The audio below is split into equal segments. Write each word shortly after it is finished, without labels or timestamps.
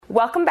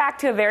Welcome back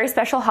to a very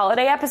special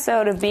holiday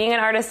episode of Being an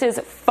Artist is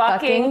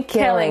fucking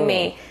killing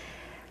me.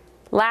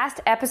 Last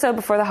episode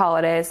before the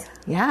holidays.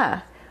 Yeah.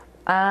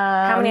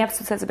 How many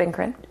episodes has it been,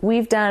 Corinne?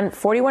 We've done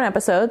 41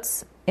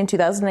 episodes in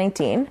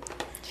 2019.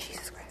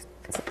 Jesus Christ.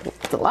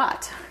 It's a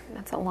lot.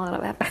 That's a lot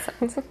of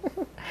episodes.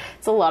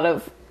 It's a lot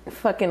of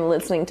fucking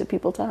listening to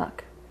people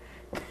talk.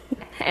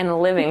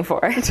 And living for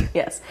it.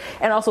 Yes.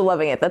 And also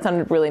loving it. That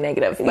sounded really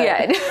negative. But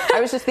Yeah. I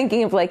was just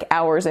thinking of like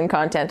hours in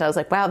content. I was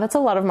like, wow, that's a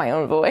lot of my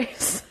own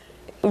voice.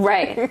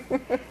 Right.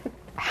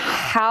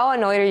 How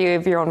annoyed are you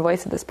of your own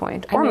voice at this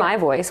point? Or my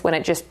voice when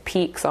it just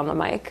peaks on the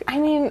mic? I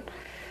mean,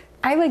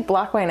 I like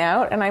block mine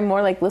out and I'm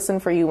more like listen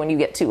for you when you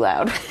get too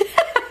loud.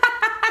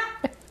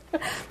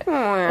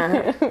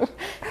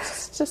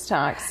 just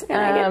talks. And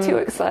I get too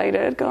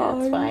excited. God.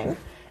 Yeah, it's fine.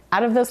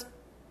 Out of those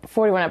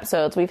 41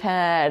 episodes, we've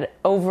had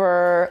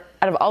out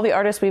of all the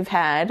artists we've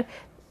had,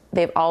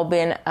 they've all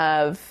been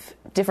of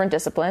different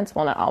disciplines.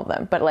 Well, not all of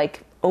them, but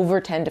like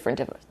over 10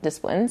 different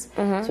disciplines.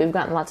 Mm-hmm. So we've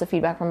gotten lots of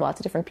feedback from lots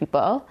of different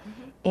people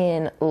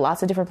in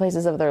lots of different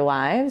places of their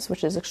lives,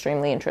 which is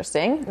extremely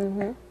interesting.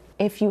 Mm-hmm.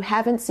 If you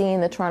haven't seen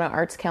the Toronto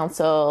Arts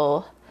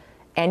Council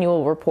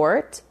annual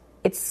report,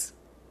 it's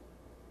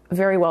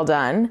very well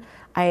done.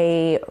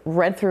 I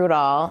read through it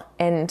all,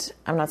 and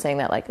I'm not saying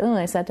that like, oh,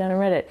 I sat down and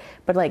read it,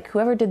 but like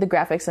whoever did the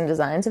graphics and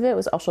designs of it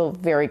was also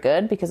very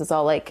good because it's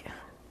all like,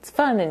 it's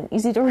fun and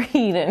easy to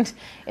read, and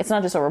it's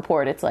not just a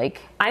report, it's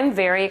like... I'm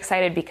very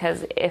excited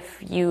because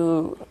if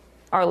you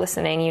are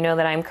listening, you know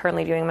that I'm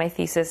currently doing my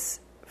thesis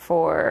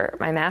for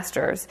my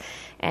master's,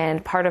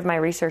 and part of my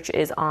research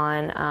is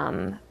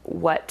on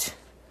what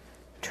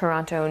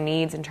Toronto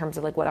needs in terms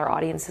of like what our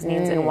audiences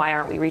needs and why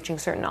aren't we reaching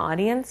certain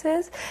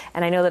audiences.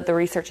 And I know that the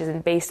research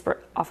isn't based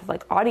off of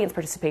like audience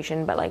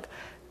participation, but like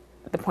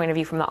the point of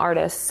view from the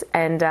artists.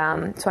 And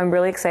so I'm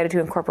really excited to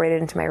incorporate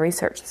it into my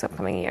research this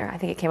upcoming year. I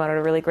think it came out at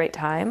a really great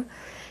time,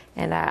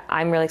 and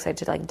I'm really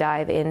excited to like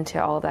dive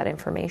into all of that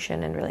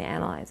information and really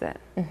analyze it.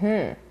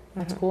 Mm-hmm.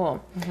 That's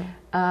cool.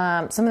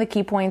 Mm-hmm. Some of the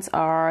key points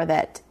are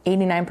that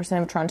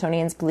 89% of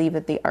Torontonians believe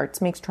that the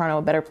arts makes Toronto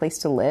a better place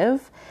to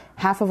live.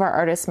 Half of our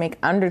artists make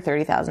under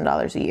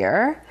 $30,000 a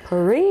year.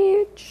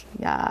 Preach.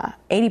 Yeah.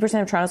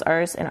 80% of Toronto's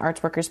artists and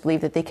arts workers believe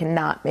that they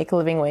cannot make a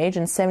living wage,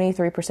 and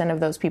 73% of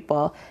those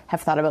people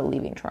have thought about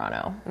leaving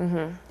Toronto. Mm-hmm.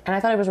 And I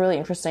thought it was really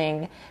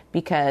interesting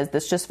because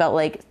this just felt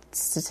like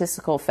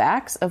statistical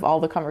facts of all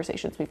the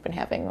conversations we've been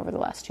having over the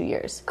last 2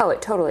 years. Oh,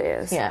 it totally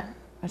is. Yeah.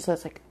 So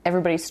it's like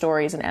everybody's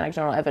stories and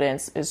anecdotal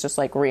evidence is just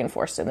like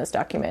reinforced in this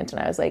document.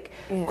 And I was like,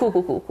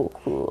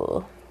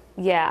 cool.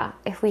 Yeah.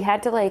 If we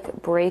had to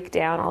like break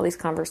down all these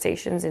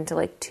conversations into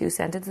like 2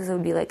 sentences, it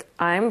would be like,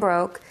 I'm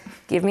broke,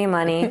 give me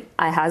money,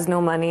 I has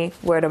no money,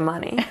 where the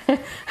money?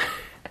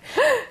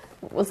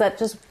 Was that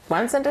just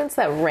one sentence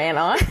that ran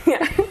on?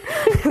 Yeah.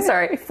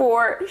 Sorry,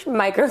 4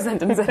 micro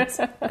sentences.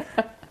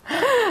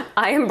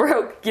 I am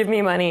broke, give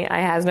me money,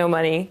 I has no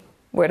money,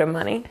 where the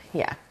money?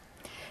 Yeah.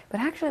 But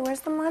actually,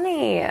 where's the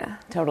money?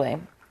 Totally.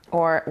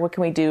 Or what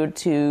can we do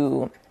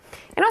to...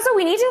 And also,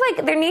 we need to,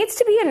 like, there needs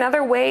to be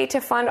another way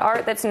to fund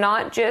art that's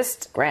not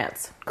just...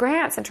 Grants.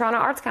 And Toronto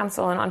Arts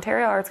Council and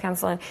Ontario Arts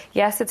Council. And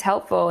yes, it's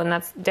helpful, and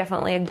that's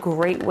definitely a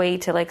great way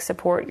to, like,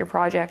 support your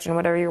project and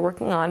whatever you're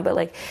working on. But,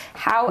 like,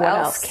 how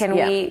else can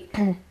we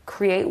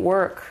create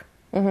work?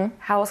 Mm-hmm.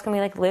 How else can we,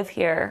 like, live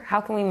here? How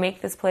can we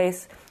make this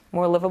place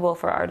more livable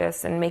for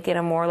artists and make it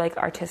a more, like,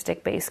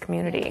 artistic-based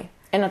community?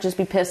 And not just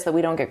be pissed that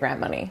we don't get grant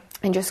money.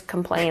 And just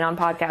complain on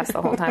podcasts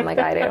the whole time like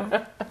I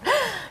do.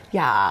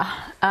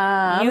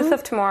 Yeah. Youth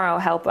of tomorrow,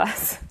 help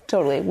us.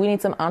 Totally. We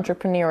need some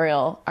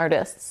entrepreneurial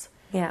artists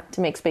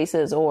to make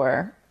spaces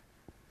or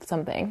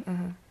something.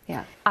 Mm-hmm.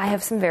 Yeah. I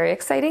have some very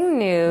exciting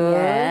news.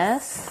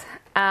 Yes.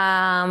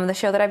 The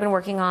show that I've been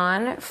working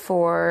on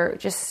for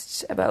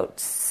just about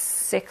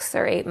 6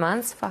 or 8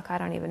 months. Fuck, I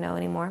don't even know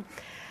anymore.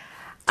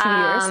 2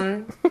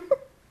 years.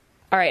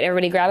 All right,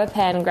 everybody, grab a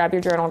pen, grab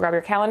your journal, grab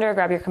your calendar,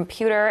 grab your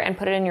computer, and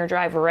put it in your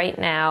drive right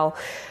now.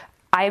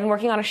 I've been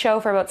working on a show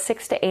for about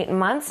 6 to 8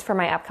 months for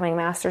my upcoming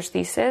master's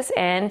thesis,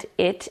 and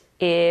it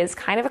is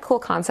kind of a cool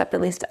concept,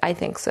 at least I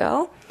think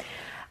so.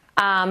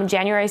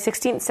 January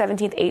 16th,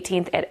 17th,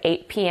 18th at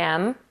 8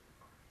 p.m.,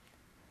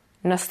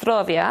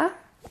 Nostrovia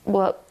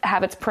will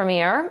have its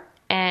premiere,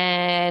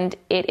 and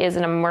it is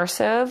an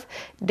immersive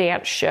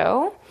dance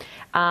show.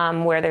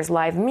 Where there's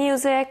live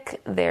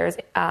music, there's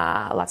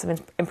lots of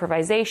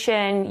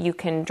improvisation, you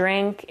can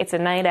drink, it's a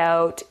night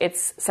out,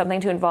 it's something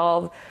to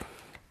involve,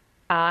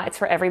 it's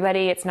for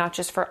everybody, it's not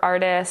just for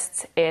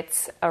artists,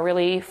 it's a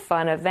really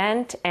fun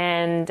event,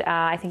 and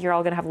I think you're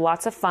all going to have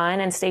lots of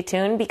fun, and stay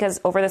tuned, because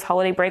over this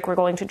holiday break, we're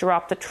going to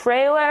drop the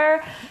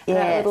trailer. Yes.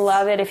 I would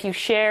love it if you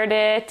shared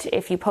it,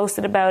 if you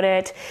posted about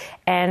it,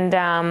 and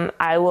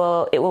it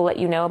will let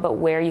you know about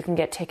where you can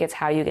get tickets,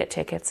 how you get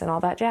tickets, and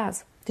all that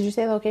jazz. Did you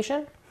say the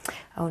location?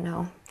 Oh,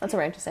 no. That's all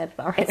right. Just said it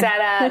already. It's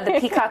at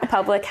the Peacock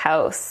Public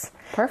House.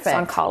 Perfect. It's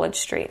on College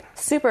Street.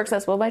 Super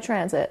accessible by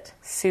transit.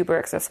 Super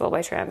accessible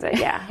by transit,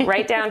 yeah.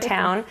 Right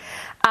downtown.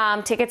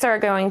 Tickets are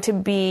going to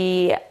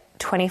be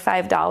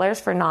 $25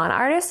 for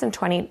non-artists and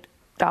 $20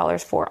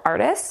 for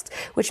artists,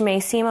 which may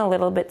seem a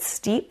little bit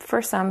steep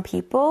for some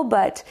people,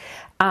 but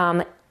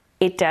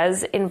it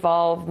does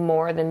involve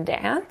more than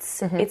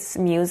dance. It's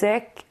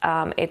music.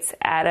 It's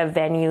at a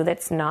venue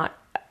that's not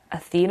a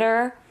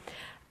theater.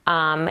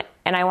 And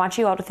I want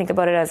you all to think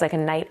about it as like a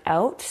night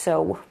out.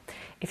 So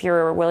if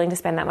you're willing to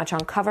spend that much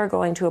on cover,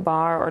 going to a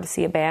bar or to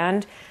see a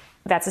band,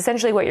 that's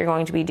essentially what you're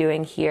going to be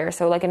doing here.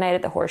 So like a night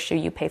at the Horseshoe,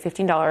 you pay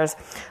 $15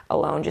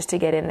 alone just to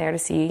get in there to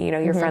see,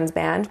 your friend's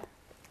band.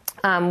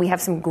 We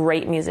have some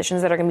great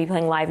musicians that are going to be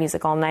playing live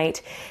music all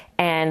night,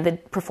 and the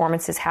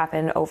performances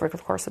happen over the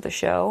course of the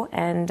show.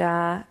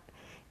 And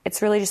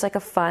it's really just like a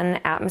fun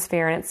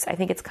atmosphere, and I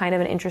think it's kind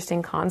of an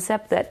interesting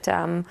concept that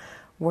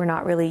we're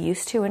not really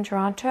used to in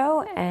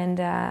Toronto. And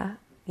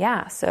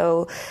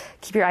so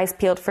keep your eyes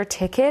peeled for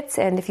tickets,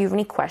 and if you have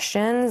any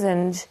questions,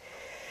 and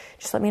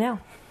just let me know.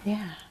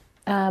 Yeah.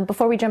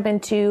 Before we jump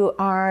into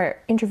our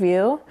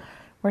interview,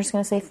 we're just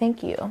going to say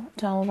thank you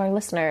to all of our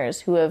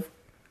listeners who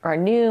are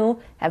new,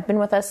 have been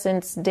with us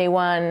since day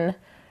one,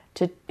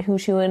 who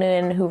tune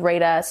in, who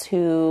rate us,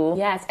 who...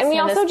 Yes, and we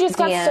also just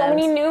got so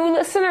many new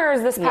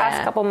listeners this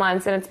past couple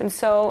months, and it's been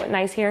so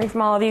nice hearing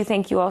from all of you.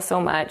 Thank you all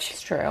so much.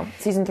 It's true.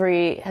 Season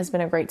 3 has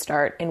been a great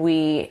start, and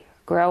we're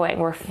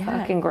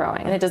fucking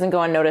growing. And it doesn't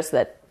go unnoticed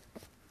that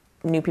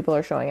new people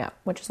are showing up,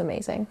 which is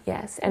amazing.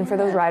 Yes, and for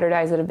those ride or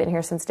dies that have been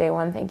here since day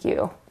one, thank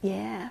you.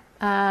 Yeah.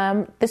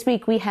 This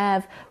week we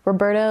have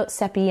Roberto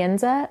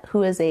Sapienza,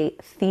 who is a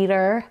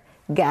theater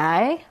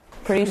guy,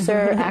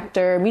 producer,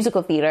 actor,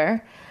 musical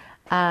theater.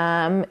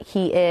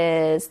 He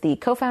is the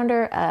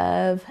co-founder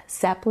of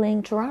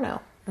Sapling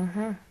Toronto.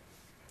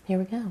 Here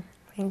we go.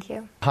 Thank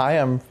you. Hi,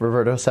 I'm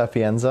Roberto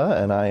Sapienza,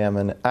 and I am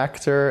an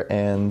actor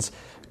and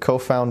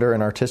co-founder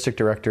and artistic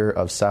director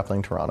of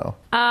Sapling Toronto.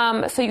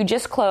 So you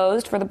just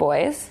closed for The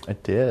Boys. I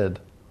did.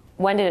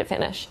 When did it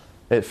finish?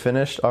 It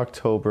finished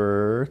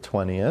October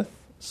 20th,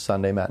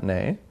 Sunday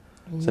matinee.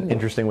 It's an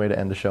interesting way to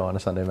end a show on a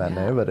Sunday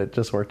matinee, but it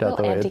just worked out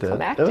the way it did.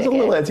 It was a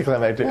little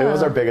anticlimactic. It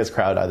was our biggest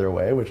crowd either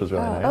way, which was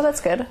really nice. Oh, that's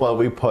good. Well,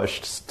 we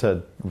pushed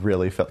to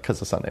really fill, because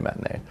of Sunday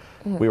matinee.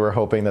 We were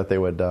hoping that they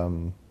would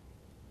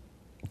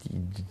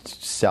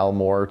sell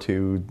more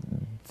to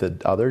the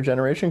other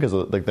generation, because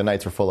like the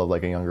nights were full of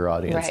like a younger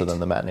audience, so then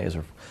the matinees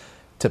are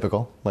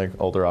typical, like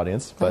older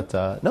audience. But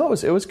no,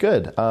 it was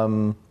good.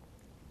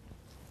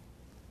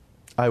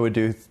 I would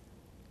do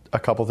a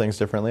couple things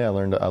differently. I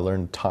learned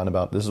a ton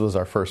about, this was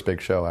our first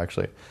big show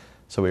actually.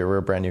 So we were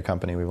a brand new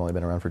company. We've only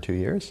been around for 2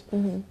 years.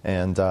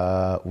 And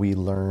we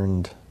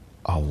learned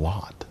a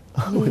lot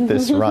with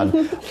this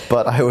run.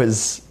 But I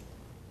was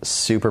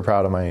super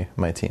proud of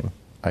my team.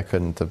 I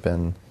couldn't have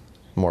been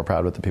more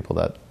proud with the people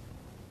that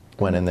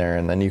went in there.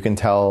 And then you can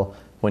tell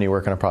when you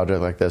work on a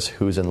project like this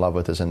who's in love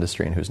with this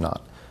industry and who's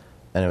not.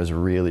 And it was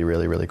really,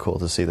 really, really cool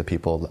to see the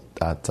people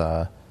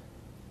that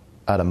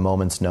at a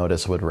moment's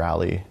notice would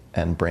rally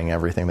and bring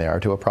everything they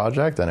are to a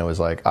project. And it was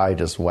like, I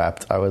just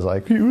wept. I was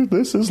like,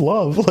 this is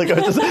love. Like I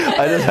just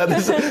had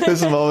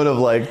this moment of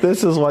like,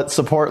 this is what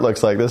support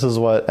looks like. This is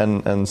what,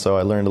 and so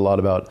I learned a lot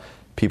about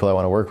people I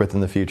want to work with in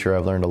the future.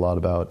 I've learned a lot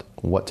about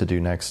what to do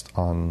next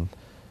on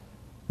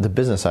the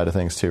business side of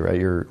things too,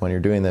 right? When you're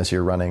doing this,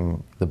 you're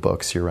running the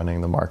books, you're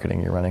running the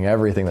marketing, you're running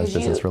everything that's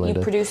business related.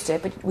 You produced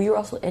it, but you were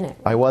also in it.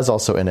 I was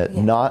also in it.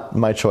 Yeah. Not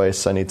my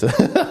choice. I need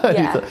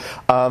to.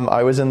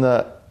 I was in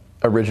the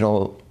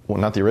original. Well,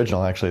 not the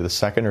original, actually, the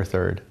second or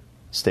third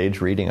stage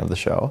reading of the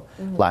show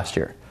last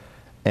year.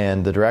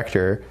 And the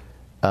director,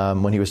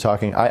 when he was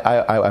talking,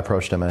 I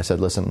approached him and I said,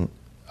 listen,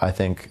 I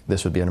think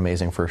this would be an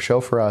amazing first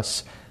show for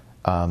us.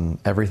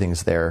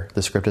 Everything's there.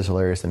 The script is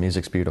hilarious. The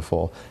music's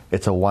beautiful.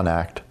 It's a one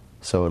act,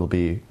 so it'll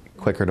be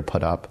quicker to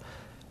put up.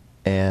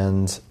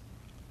 And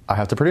I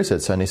have to produce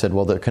it. So, and he said,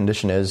 well, the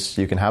condition is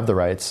you can have the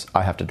rights.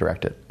 I have to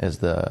direct it, is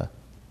the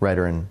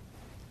writer and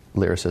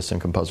lyricist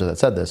and composer that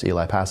said this,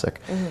 Eli Pasek.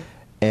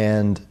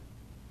 And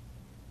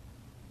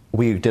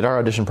we did our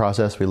audition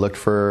process. We looked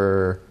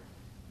for,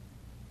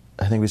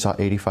 I think we saw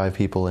 85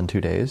 people in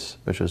 2 days,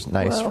 which was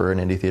nice for an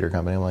indie theater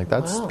company. I'm like,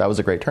 that was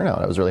a great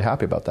turnout. I was really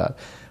happy about that.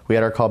 We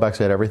had our callbacks,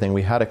 we had everything.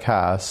 We had a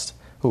cast.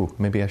 Ooh,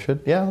 maybe I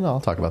should? Yeah, no, I'll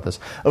talk about this.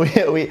 We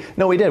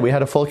did. We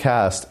had a full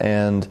cast.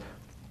 And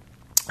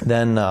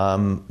then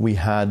we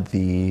had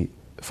the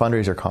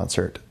fundraiser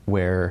concert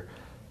where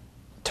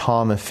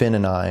Tom and Finn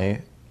and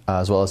I,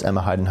 as well as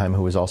Emma Heidenheim,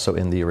 who was also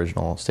in the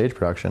original stage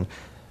production,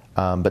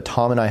 but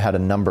Tom and I had a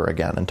number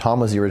again, and Tom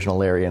was the original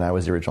Larry and I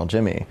was the original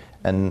Jimmy,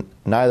 and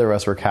neither of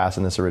us were cast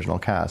in this original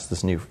cast,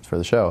 this new for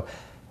the show.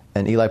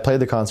 And Eli played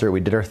the concert, we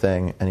did our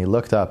thing, and he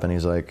looked up and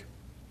he's like,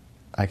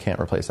 I can't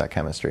replace that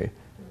chemistry.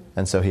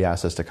 And so he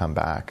asked us to come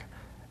back.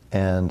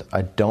 And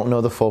I don't know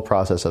the full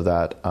process of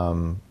that,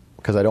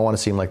 because I don't want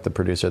to seem like the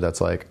producer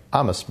that's like,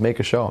 I'm going to make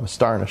a show, I'm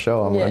starring a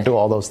show, I'm going to do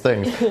all those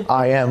things.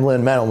 I am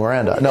Lin-Manuel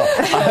Miranda. No,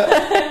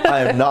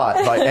 I am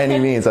not by any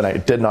means, and I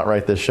did not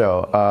write this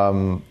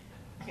show.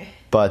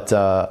 But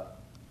I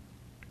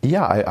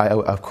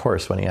of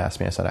course, when he asked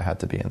me, I said I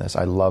had to be in this.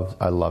 I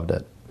loved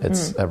it.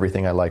 It's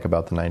everything I like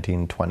about the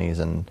 1920s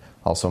and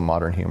also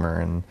modern humor.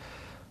 And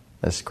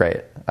It's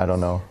great. I don't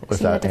know if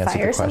So you had that to answered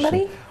fire the question.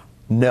 somebody?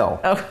 No.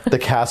 Oh. The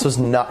cast was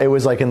not, it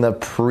was like in the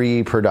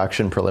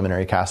pre-production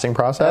preliminary casting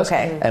process.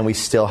 Okay. And we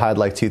still had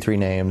like 2-3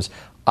 names.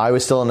 I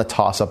was still in a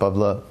toss-up of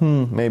the,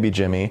 maybe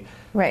Jimmy.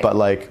 Right. But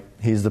like,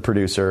 he's the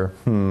producer,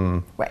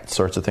 Right.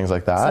 sorts of things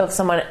like that. So if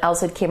someone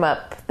else had came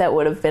up, that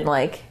would have been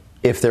like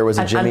If there was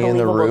a an Jimmy in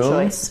the unbelievable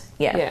room. choice.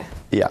 Yeah. Yeah.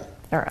 Yeah.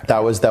 All right.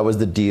 That was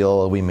the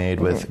deal we made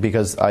with,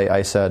 because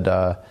I said,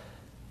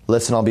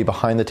 listen, I'll be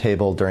behind the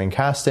table during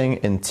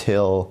casting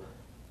until,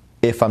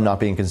 if I'm not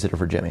being considered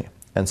for Jimmy.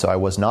 And so I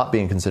was not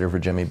being considered for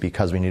Jimmy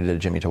because we needed a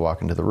Jimmy to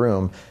walk into the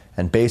room.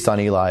 And based on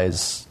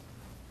Eli's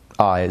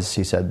eyes,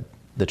 he said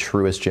the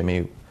truest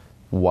Jimmy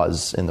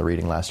was in the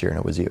reading last year, and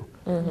it was you.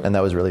 And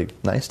that was really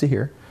nice to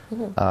hear.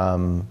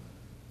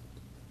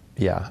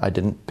 Yeah, I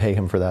didn't pay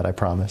him for that, I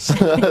promise.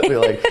 Be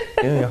like,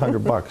 give me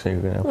 $100,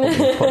 you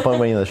know, put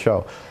me in the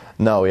show.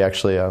 No, we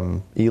actually,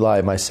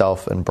 Eli,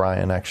 myself, and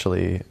Brian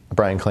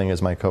Kling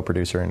is my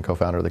co-producer and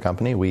co-founder of the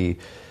company. We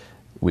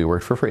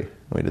worked for free.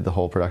 We did the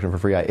whole production for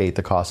free. I ate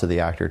the cost of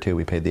the actor too.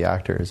 We paid the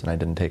actors, and I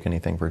didn't take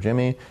anything for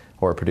Jimmy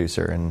or a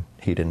producer, and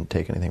he didn't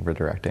take anything for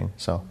directing.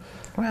 So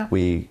Wow.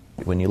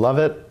 when you love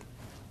it,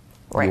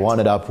 Right. you want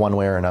it up one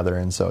way or another,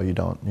 and so you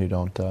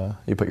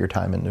put your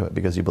time into it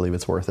because you believe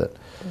it's worth it.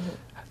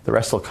 The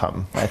rest will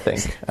come, I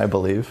think. I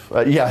believe.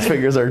 Yeah,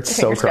 fingers are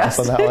so crossed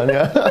on that one.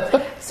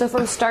 Yeah. So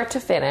from start to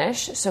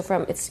finish,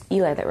 it's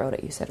Eli that wrote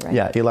it, you said, right?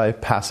 Yeah, Eli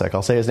Pasek.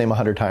 I'll say his name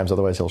 100 times,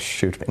 otherwise he'll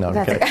shoot me. No, I'm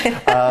That's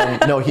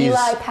kidding. No, he's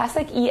Eli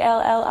Pasek, Elli.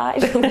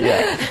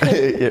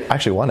 yeah,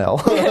 actually one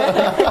L.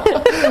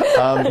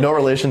 No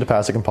relation to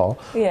Pasek and Paul.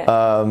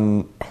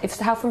 Yeah. It's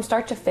how from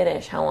start to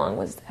finish. How long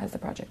has the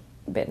project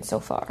been so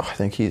far? I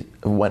think he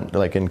went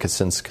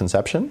since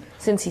conception.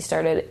 Since he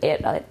started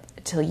it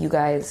till you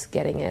guys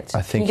getting it.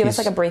 I think Can you give us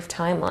he's- like a brief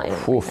timeline?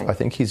 of Oof, everything? I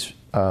think he's.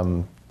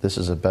 This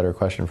is a better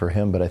question for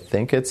him, but I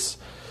think it's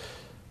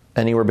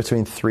anywhere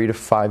between 3 to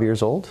 5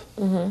 years old.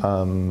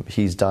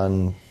 He's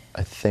done,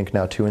 I think,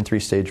 now 2 and 3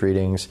 stage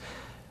readings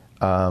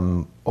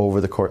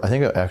over the course. I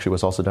think it actually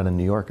was also done in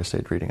New York, a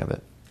stage reading of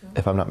it,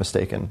 if I'm not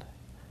mistaken.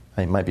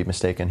 I might be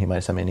mistaken. He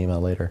might send me an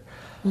email later.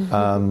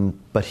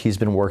 But he's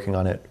been working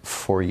on it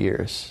for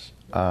years,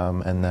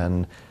 and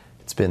then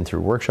it's been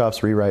through workshops,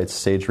 rewrites,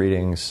 stage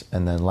readings,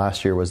 and then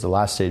last year was the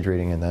last stage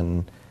reading, and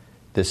then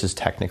this is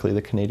technically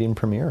the Canadian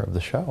premiere of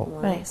the show.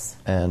 Nice.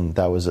 And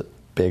that was a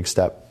big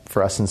step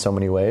for us in so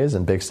many ways,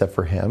 and big step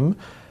for him.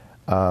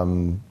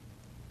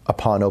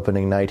 Upon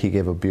opening night, he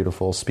gave a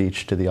beautiful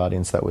speech to the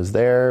audience that was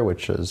there,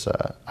 which was,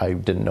 I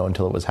didn't know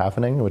until it was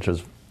happening, which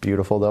was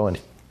beautiful though, and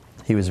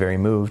he was very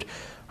moved.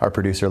 Our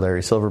producer,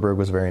 Larry Silverberg,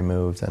 was very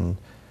moved, and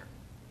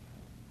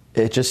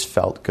it just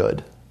felt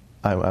good.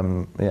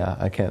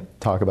 I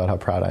can't talk about how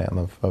proud I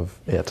am of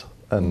it.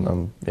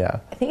 And yeah.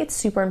 I think it's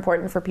super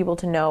important for people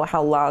to know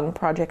how long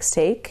projects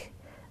take,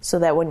 so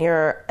that when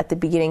you're at the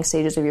beginning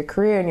stages of your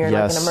career and you're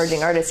like an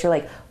emerging artist, you're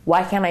like,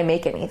 why can't I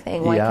make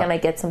anything? Why can't I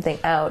get something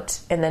out?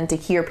 And then to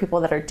hear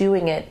people that are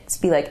doing it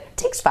be like, it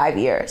takes 5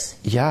 years.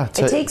 Yeah.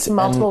 It takes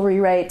multiple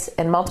rewrites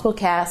and multiple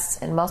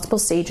casts and multiple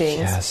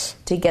stagings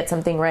to get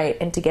something right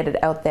and to get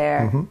it out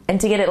there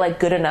and to get it like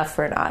good enough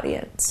for an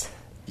audience.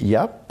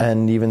 Yep,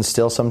 and even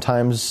still,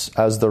 sometimes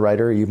as the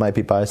writer, you might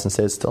be biased and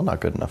say it's still not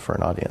good enough for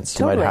an audience.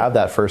 Totally. You might have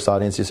that first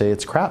audience, you say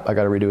it's crap, I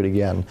got to redo it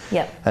again.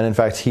 Yep. And in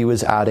fact, he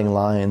was adding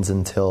lines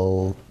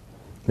until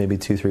maybe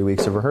 2-3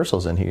 weeks of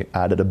rehearsals, and he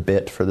added a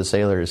bit for the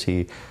sailors.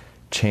 He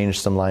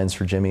changed some lines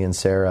for Jimmy and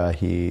Sarah.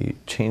 He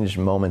changed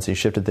moments. He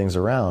shifted things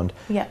around.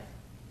 Yeah.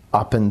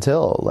 Up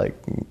until like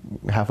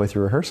halfway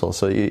through rehearsal.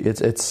 So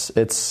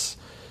it's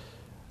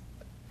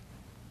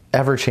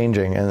ever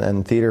changing,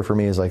 and theater for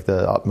me is like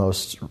the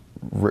utmost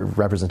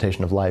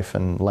representation of life,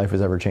 and life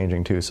is ever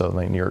changing too. So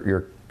I mean,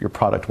 your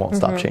product won't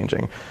stop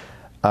changing.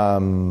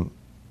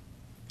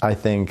 I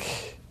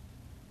think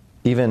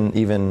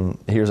even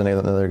here's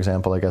another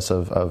example, I guess,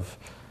 of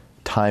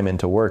time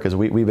into work. Is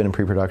we've been in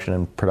pre-production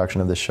and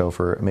production of this show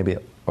for maybe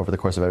over the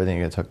course of everything.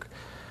 It took,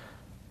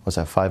 was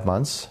that 5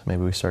 months?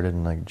 Maybe we started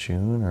in like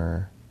June,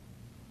 or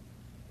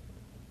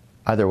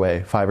either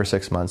way, 5 or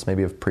 6 months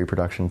maybe of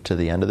pre-production to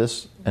the end of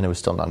this, and it was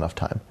still not enough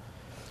time.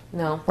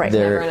 No, right.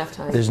 Never enough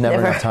time. There's never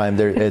enough time.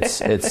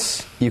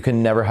 It's you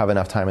can never have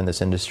enough time in this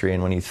industry,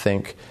 and when you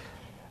think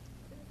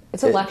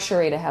it's a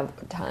luxury to have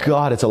time.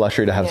 God, it's a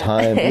luxury to have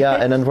time. Yeah,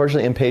 and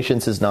unfortunately,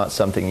 impatience is not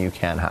something you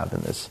can have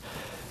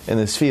in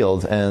this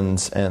field, and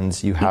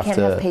you have You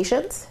can't have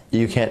patience?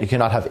 You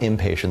cannot have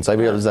impatience. I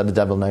mean, is that a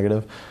double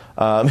negative?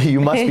 You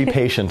must be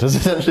patient. Is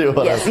essentially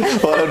what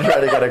I'm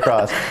trying to get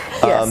across.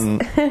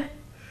 Yes.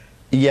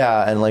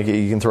 Yeah, and like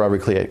you can throw every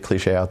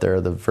cliche out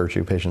there, the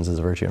virtue, patience is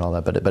a virtue and all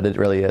that, but it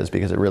really is,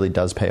 because it really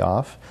does pay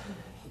off.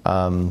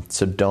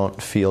 So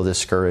don't feel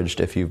discouraged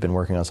if you've been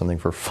working on something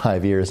for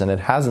 5 years and it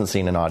hasn't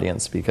seen an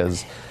audience,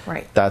 because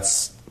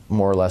that's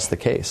more or less the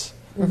case.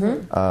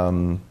 Mm-hmm.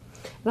 And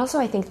also,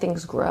 I think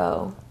things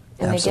grow.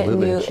 And Absolutely.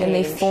 They get new, and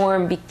they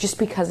form just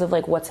because of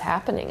like what's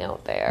happening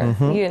out there.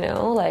 You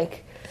know,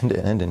 like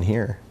and in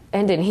here.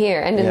 end in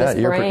here, end in this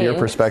brain your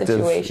perspective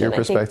situation. Your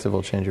perspective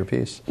will change your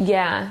piece.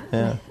 Yeah.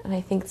 And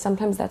I think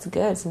sometimes that's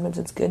good. Sometimes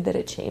it's good that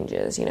it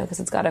changes, because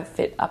it's got to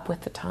fit up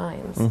with the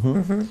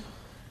times.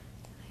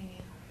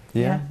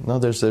 Yeah. No,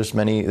 there's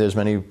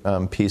many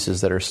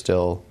pieces that are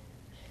still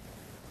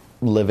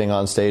living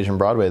on stage in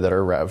Broadway that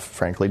are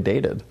frankly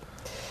dated.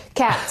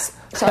 Cats.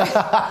 Sorry.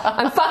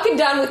 I'm fucking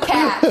done with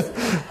Cats.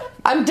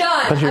 I'm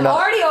done. I'm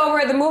already over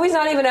it. The movie's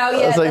not even out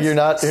yet. It's like you're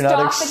not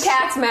stop the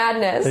Cats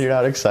madness. You're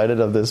not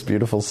excited of this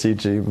beautiful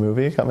CG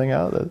movie coming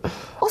out?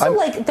 Also,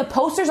 the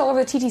posters all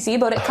over the TTC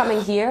about it coming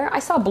here. I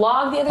saw a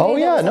blog the other day. Oh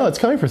yeah, no, it's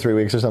coming for 3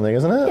 weeks or something,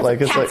 isn't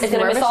it? It's Cats is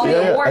going to miss all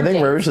the award I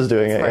think Mirvish is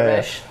doing it.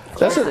 Mirvish.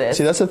 Yeah.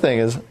 That's the thing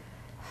is.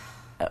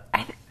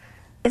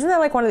 Isn't that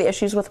like one of the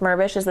issues with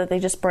Mirvish is that they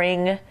just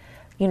bring,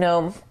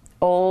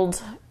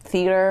 old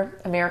theater,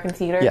 American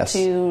theater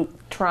to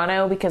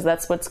Toronto because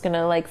that's what's going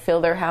to fill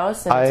their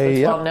house and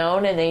it's well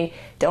known, and they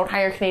don't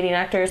hire Canadian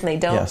actors and they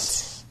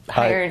don't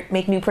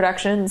make new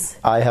productions.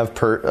 I have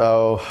David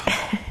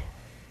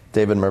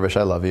Mirvish,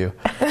 I love you.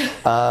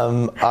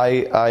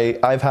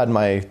 I've had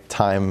my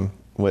time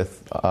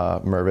with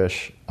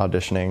Mirvish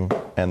auditioning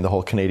and the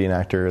whole Canadian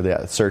actor,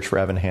 the search for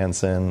Evan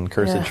Hansen,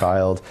 Cursed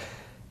Child.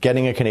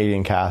 Getting a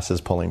Canadian cast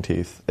is pulling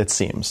teeth, it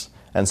seems.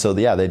 And so,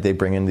 they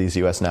bring in these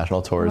U.S.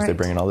 national tours. Right. They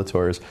bring in all the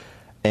tours.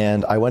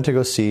 And I went to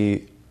go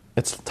see,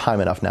 it's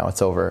time enough now,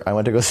 it's over. I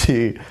went to go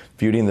see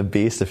Beauty and the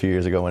Beast a few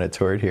years ago when it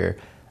toured here.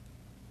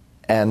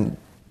 And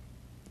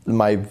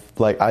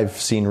I've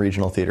seen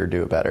regional theater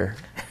do it better.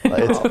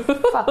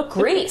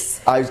 Grease.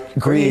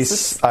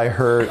 Grease.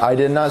 I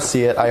did not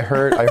see it. I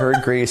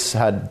heard Grease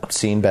had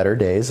seen better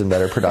days and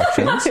better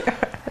productions.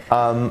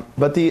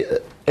 But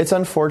it's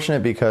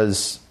unfortunate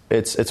because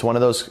it's one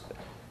of those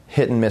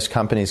hit and miss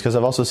companies, because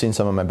I've also seen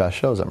some of my best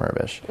shows at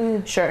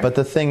Mirvish. Sure. But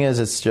the thing is,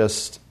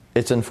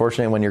 it's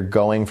unfortunate when you're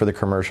going for the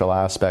commercial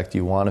aspect.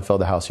 You want to fill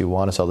the house, you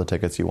want to sell the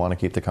tickets, you want to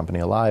keep the company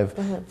alive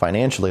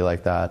financially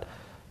like that.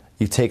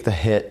 You take the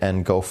hit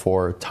and go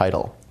for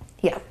title.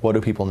 Yeah. What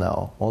do people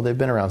know? Well, they've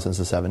been around since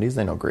the 70s.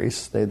 They know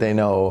Grease. They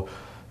know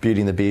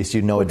Beauty and the Beast.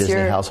 You know a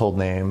Disney household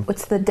name.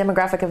 What's the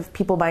demographic of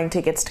people buying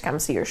tickets to come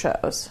see your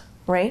shows?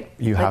 Right?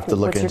 You have to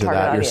look into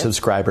that, your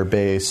subscriber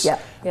base. Yeah.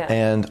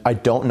 And I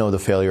don't know the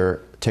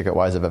failure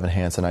ticket-wise of Evan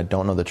Hansen. I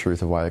don't know the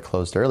truth of why it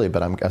closed early,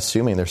 but I'm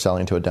assuming they're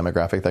selling to a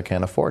demographic that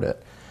can't afford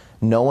it.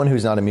 No one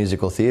who's not a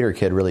musical theater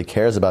kid really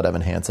cares about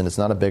Evan Hansen. It's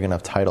not a big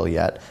enough title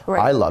yet.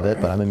 Right. I love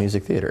it, but I'm a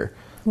music theater.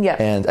 Yeah.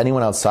 And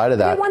anyone outside of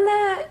that...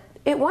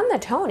 It won the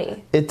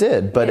Tony. It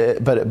did,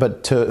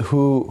 but to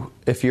who...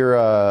 If you're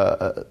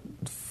a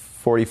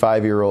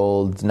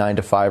 45-year-old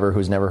 9-to-5er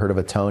who's never heard of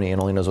a Tony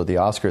and only knows what the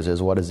Oscars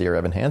is, what is your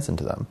Evan Hansen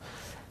to them?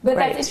 But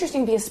that's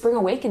interesting because Spring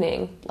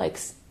Awakening,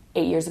 8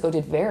 years ago,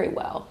 did very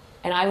well.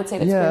 And I would say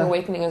that Spring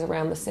Awakening is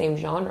around the same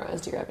genre as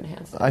Dear Evan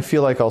Hansen. I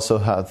feel like also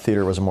how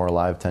theater was more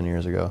alive 10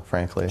 years ago,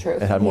 frankly. True.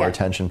 It had more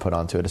attention put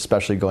onto it,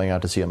 especially going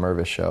out to see a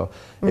Mirvish show.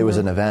 It was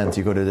an event.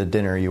 You go to the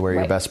dinner, you wear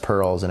your best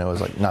pearls, and it was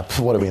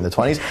what are we in the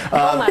 20s?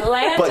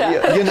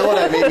 But you know what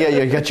I mean? Yeah,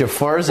 you get your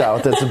furs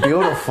out. It's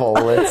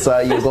beautiful. It's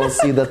you go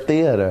see the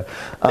theater.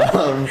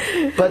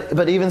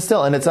 But even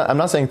still, and I'm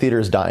not saying theater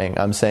is dying.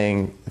 I'm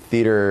saying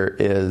theater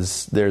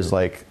is, there's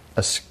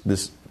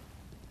this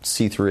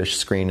see-through-ish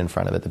screen in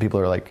front of it that people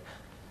are like,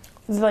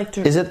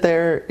 is it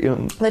there?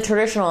 The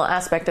traditional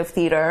aspect of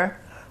theater,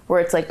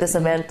 where it's this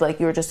event, like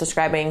you were just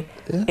describing,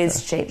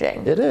 is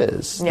changing. It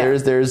is. Yeah.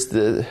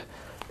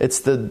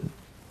 It's the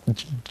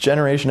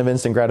generation of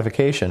instant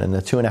gratification, and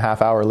the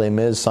 2.5-hour Les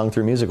Mis sung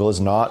through musical is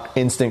not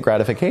instant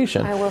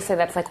gratification. I will say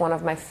that's one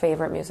of my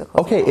favorite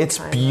musicals. Okay, it's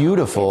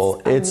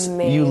beautiful. It's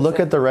you look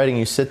at the writing,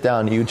 you sit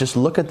down, you just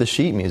look at the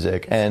sheet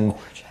music, and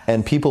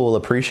people will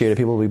appreciate it.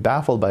 People will be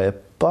baffled by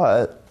it,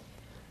 but.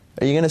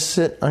 Are you going to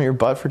sit on your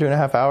butt for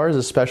 2.5 hours,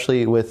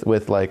 especially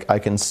with I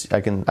can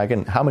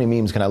how many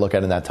memes can I look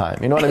at in that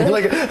time? You know what I mean?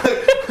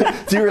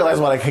 Do you realize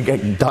what I could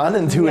get done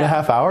in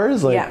 2.5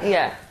 hours?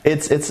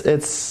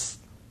 It's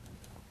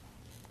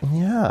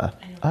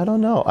I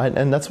don't know.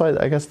 And that's why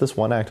I guess this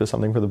one act of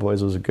Something for the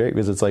Boys was great,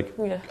 because it's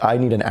I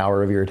need an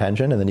hour of your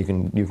attention and then you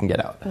can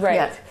get out. Right.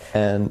 Yeah.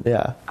 And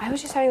I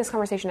was just having this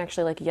conversation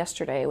actually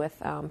yesterday with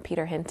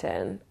Peter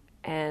Hinton,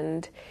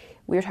 and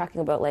we were talking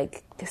about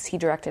this, he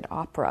directed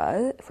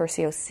opera for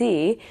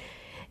COC,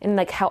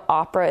 and how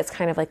opera is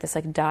kind of this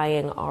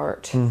dying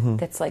art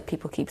that's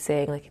people keep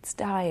saying it's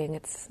dying,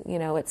 it's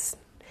it's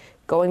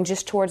going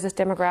just towards this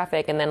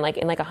demographic, and then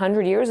in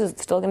 100 years is it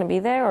still going to be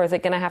there, or is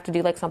it going to have to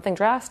do something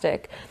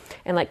drastic,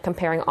 and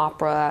comparing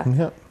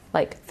opera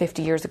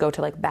 50 years ago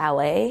to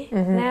ballet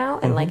now,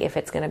 and if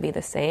it's going to be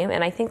the same.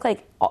 And I think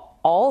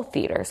all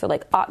theater, so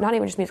not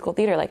even just musical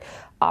theater,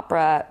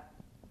 opera,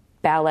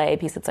 ballet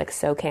piece that's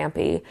so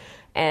campy,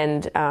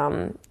 and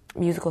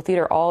musical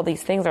theater, all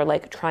these things are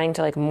trying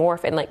to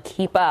morph and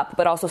keep up,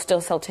 but also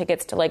still sell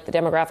tickets to the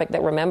demographic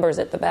that remembers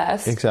it the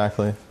best.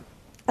 Exactly.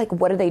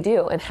 What do they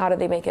do, and how do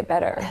they make it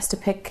better? It has to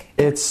pick.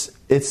 It's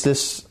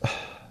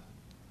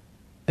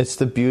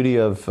the beauty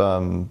of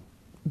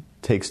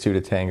Takes Two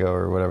to Tango,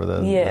 or whatever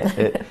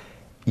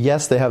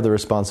yes, they have the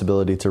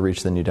responsibility to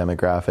reach the new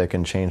demographic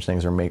and change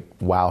things or make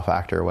wow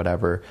factor or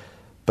whatever,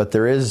 but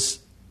there is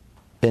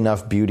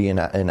enough beauty in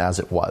as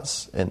it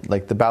was. And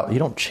like you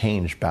don't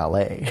change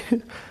ballet.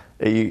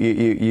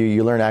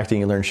 you learn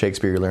acting, you learn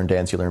Shakespeare, you learn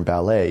dance, you learn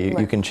ballet.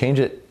 You can change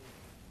it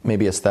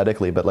maybe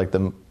aesthetically, but like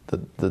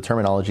the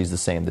terminology is the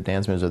same. The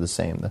dance moves are the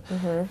same.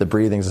 The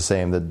breathing's the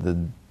same.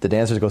 The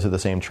dancers go through the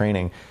same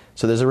training.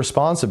 So there's a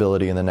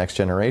responsibility in the next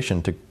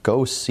generation to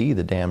go see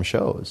the damn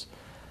shows.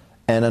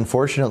 And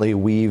unfortunately,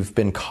 we've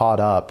been caught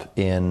up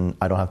in,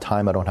 I don't have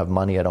time, I don't have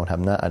money, I don't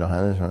have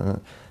this.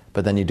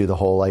 But then you do the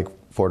whole like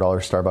 $4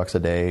 Starbucks a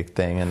day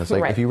thing. And it's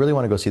like, if you really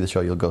want to go see the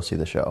show, you'll go see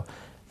the show.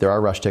 There are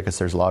rush tickets,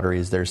 there's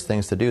lotteries, there's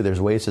things to do, there's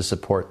ways to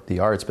support the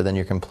arts, but then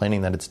you're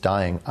complaining that it's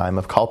dying. I'm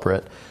a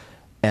culprit,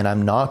 and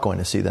I'm not going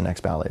to see the next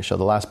ballet show.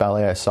 The last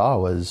ballet I saw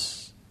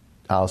was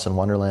Alice in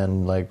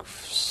Wonderland like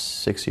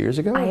 6 years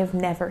ago. I have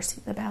never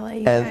seen the ballet,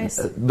 you guys.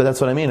 But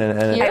that's what I mean.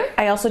 And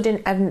I also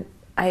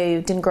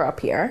didn't grow up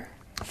here.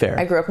 Fair.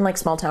 I grew up in like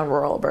small town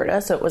rural Alberta,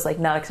 so it was like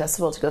not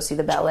accessible to go see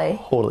the ballet.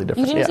 Totally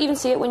different. You didn't even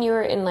see it when you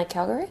were in like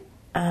Calgary?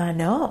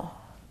 No.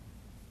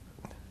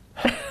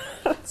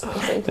 That's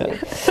insane to me.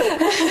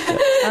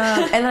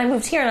 And then I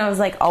moved here and I was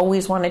like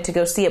always wanted to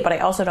go see it, but I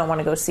also don't want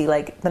to go see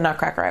like the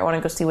Nutcracker. I want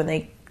to go see when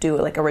they do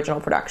like original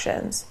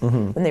productions,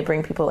 when they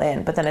bring people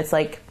in. But then it's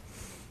like,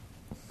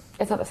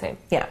 it's not the same.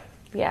 Yeah.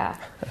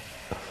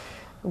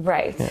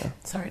 Right. Yeah.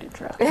 Sorry to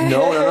interrupt.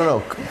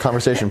 No.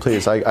 Conversation,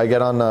 please. I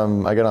get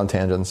on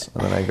tangents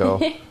and then I go.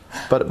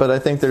 But I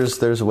think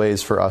there's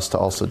ways for us to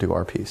also do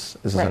our piece.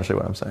 Is essentially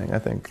what I'm saying. I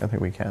think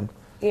we can.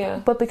 Yeah.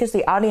 But because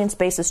the audience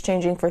base is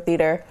changing for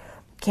theater,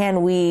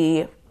 can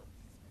we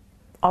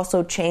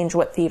also change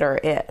what theater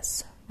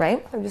is?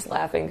 Right? I'm just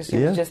laughing because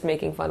you're just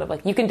making fun of,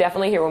 like, you can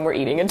definitely hear when we're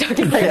eating and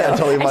talking right now. Yeah,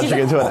 totally munching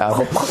into an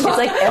apple. It's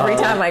like every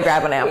time I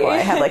grab an apple, I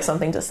have like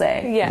something to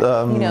say.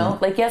 Yeah. You know,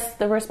 like, yes,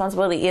 the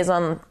responsibility is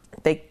on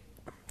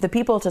the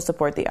people to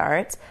support the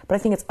arts, but I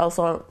think it's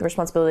also the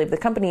responsibility of the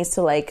companies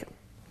to like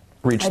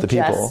reach the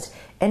people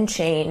and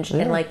change.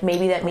 And like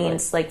maybe that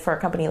means like for a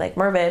company like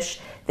Mirvish,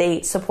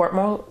 they support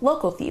more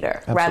local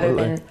theater rather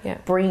than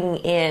bringing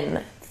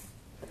in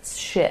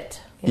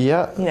shit.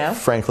 Yeah, you know,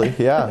 frankly,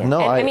 yeah. No,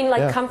 and, I mean,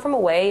 like, Come From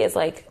Away is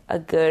like a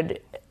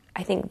good.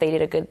 I think they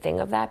did a good thing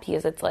of that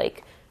because it's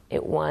like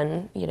it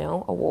won, you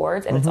know,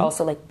 awards, and it's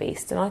also like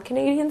based on a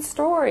Canadian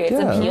story. It's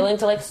appealing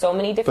to like so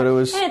many different.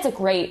 And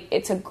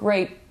it's a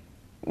great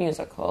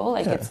musical.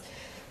 Like it's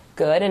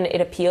good, and it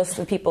appeals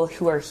to the people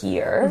who are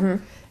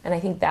here. And I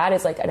think that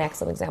is like an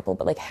excellent example.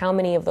 But like, how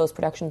many of those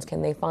productions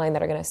can they find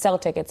that are going to sell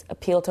tickets,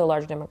 appeal to a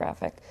large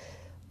demographic,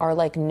 are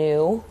like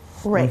new?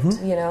 Right.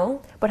 You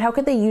know? But how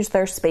could they use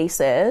their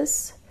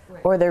spaces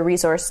or their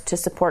resource to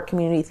support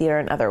community theater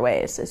in other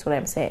ways, is what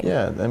I'm saying.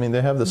 Yeah, I mean,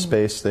 they have the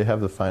space, they have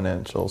the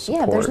financial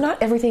support. Yeah,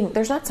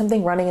 there's not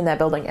something running in that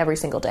building every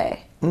single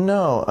day.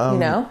 No. You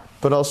know?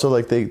 But also,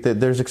 like,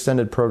 there's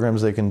extended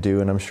programs they can do,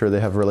 and I'm sure they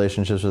have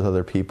relationships with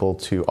other people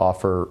to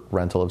offer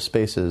rental of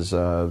spaces.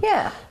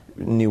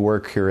 New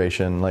work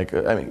curation. Like,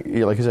 I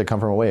mean, like you said, Come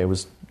From Away, it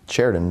was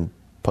Sheridan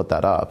put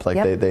that up. Like,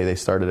 they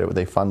started it,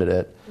 they funded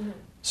it.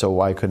 So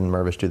why couldn't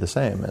Mirvish do the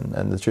same?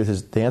 And the truth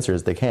is, the answer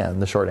is they can.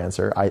 The short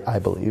answer, I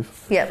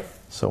believe. Yeah.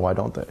 So why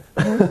don't they?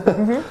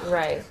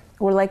 Right.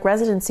 Or like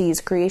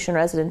residencies, creation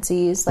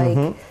residencies,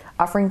 like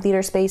offering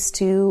theater space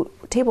to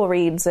table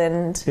reads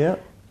and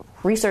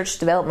research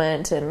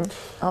development and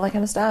all that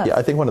kind of stuff. Yeah,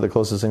 I think one of the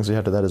closest things we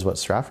have to that is what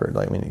Stratford.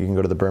 Like, I mean, you can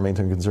go to the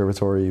Birmingham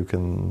Conservatory. You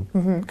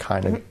can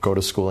kind of go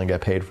to school and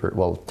get paid for.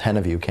 Well, 10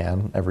 of you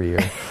can every year.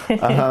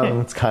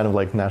 It's kind of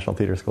like National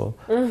Theatre School.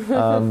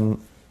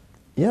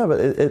 Yeah, but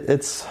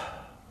it's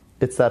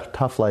that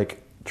tough,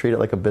 like, treat it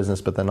like a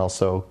business, but then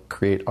also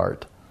create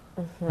art.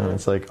 And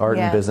it's like art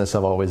and business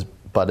have always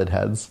butted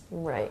heads.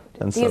 Right.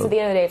 And because at the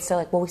end of the day, it's still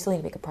like, well, we still need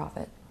to make a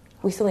profit.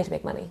 We still need to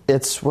make money.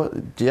 It's what,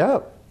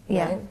 Yeah.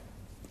 Right?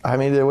 I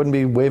mean, they wouldn't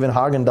be waving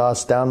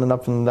Haagen-Dazs down and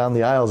up and down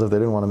the aisles if they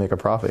didn't want to make a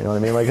profit. You know what I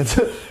mean? Like, it's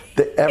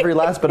every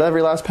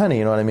last penny.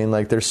 You know what I mean?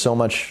 Like, there's so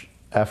much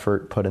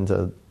effort put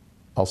into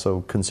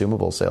also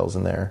consumable sales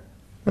in there.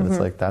 And it's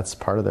like, that's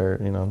part of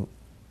their, you know,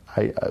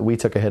 we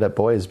took a hit at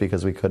Boys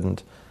because we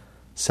couldn't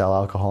sell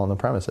alcohol on the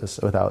premises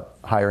without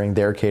hiring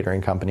their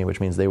catering company, which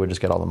means they would just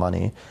get all the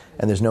money.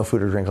 And there's no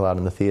food or drink allowed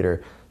in the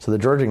theater. So the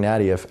George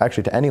Ignatieff,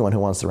 actually to anyone who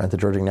wants to rent the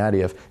George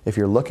Ignatieff, if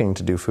you're looking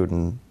to do food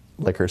and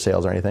liquor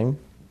sales or anything,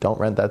 don't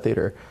rent that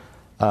theater.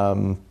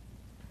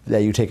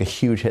 You take a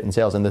huge hit in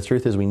sales. And the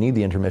truth is we need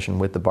the intermission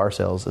with the bar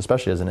sales,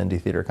 especially as an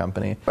indie theater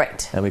company.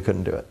 Right. And we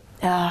couldn't do it.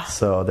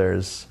 So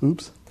there's,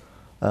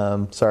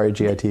 sorry,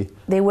 GIT.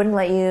 They wouldn't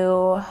let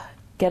you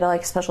get a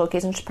like special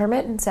occasions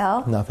permit and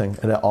sell? Nothing.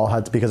 And it all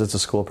had to, because it's a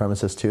school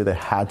premises too, they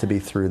had to be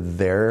through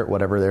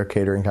whatever their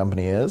catering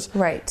company is.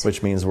 Right.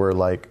 Which means we're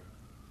like,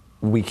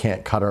 we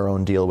can't cut our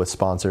own deal with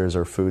sponsors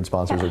or food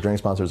sponsors or drink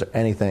sponsors or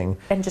anything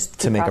and just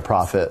to make a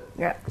profit.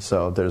 Yeah.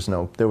 So there was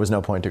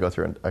no point to go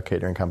through a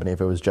catering company if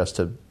it was just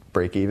to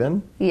break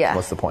even, Yeah.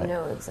 what's the point?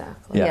 No,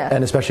 exactly. Yeah. Yeah.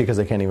 And especially because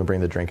they can't even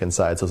bring the drink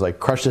inside. So it's like,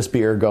 crush this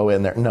beer, go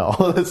in there. No,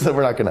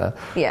 we're not gonna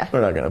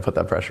put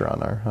that pressure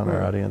on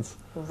our audience.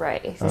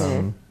 Right.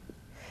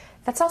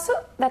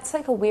 That's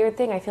like a weird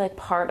thing. I feel like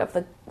part of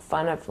the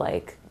fun of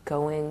like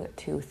going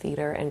to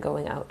theater and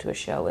going out to a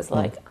show is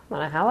like, I'm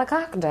gonna have a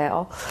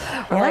cocktail.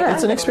 Or Yeah. like,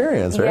 It's an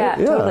experience, right?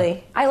 Yeah,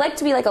 totally. I like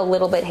to be like a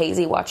little bit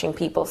hazy watching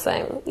people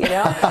sing, you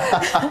know?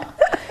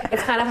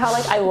 It's kind of how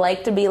like I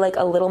like to be like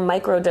a little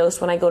microdosed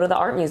when I go to the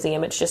art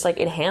museum. It's just like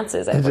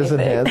enhances It everything. just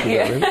enhances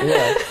everything.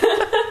 Yeah.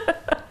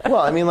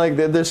 Well, I mean, like,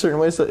 there's certain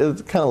ways that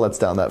it kind of lets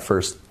down that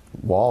first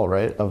wall,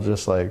 right? Of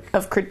just like,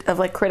 of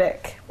like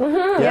critic.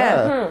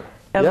 yeah.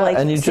 Of Yeah, like,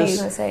 and you so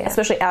just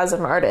especially as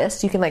an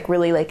artist, you can like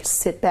really like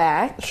sit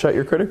back. shut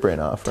your critic brain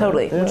off. Right?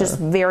 Totally, Yeah. which is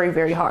very,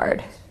 very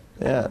hard.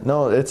 Yeah,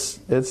 no, it's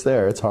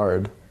there. It's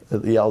hard.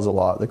 It yells a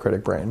lot, the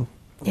critic brain.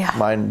 Yeah.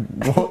 Mine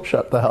won't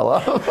shut the hell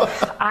up.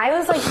 I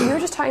was like, we were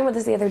just talking about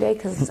this the other day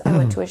because I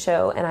went to a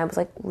show and I was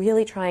like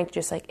really trying to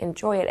just like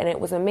enjoy it, and it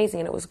was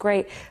amazing and it was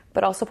great.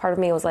 But also part of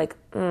me was like,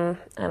 I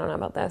don't know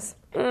about this.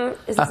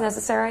 Is this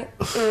necessary?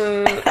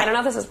 I don't know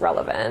if this is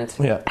relevant.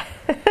 Yeah.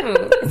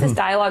 Is this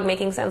dialogue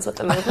making sense with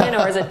the movement,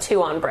 or is it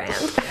too on brand?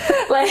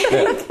 Like,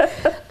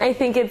 I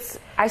think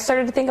I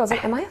started to think, I was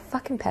like, am I a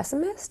fucking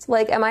pessimist?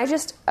 Like, am I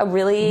just a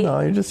really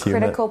No, you're just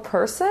human. critical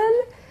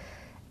person?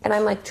 And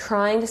I'm like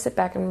trying to sit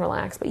back and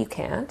relax, but you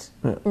can't.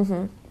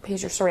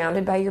 Because you're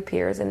surrounded by your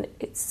peers, and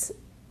it's,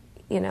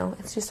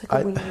 it's just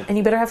like a weird... And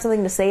you better have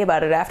something to say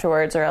about it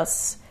afterwards, or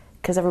else,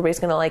 because everybody's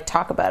going to like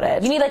talk about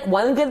it. You need like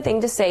one good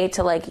thing to say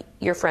to like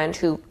your friend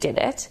who did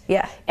it.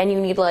 Yeah. And you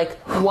need like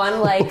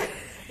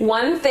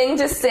one thing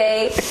to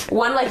say,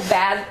 one like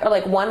bad or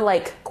like one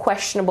like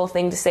questionable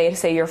thing to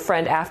say your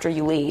friend after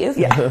you leave.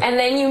 Yeah. And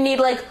then you need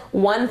like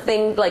one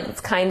thing like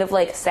it's kind of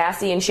like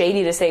sassy and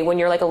shady to say when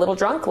you're like a little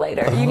drunk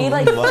later. You need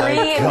like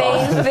three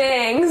main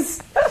things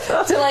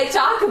to like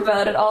talk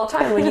about at all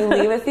time when you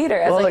leave a theater.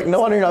 As, Well, like, no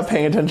wonder you're not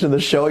paying attention to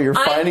the show. You're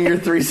finding your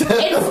 3 cents.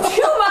 It's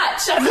too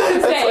much. That's what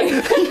I'm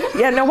saying.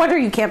 Yeah, no wonder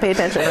you can't pay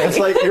attention. It's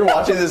like you're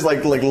watching this,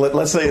 like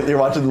let's say you're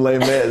watching Les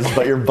Mis,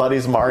 but your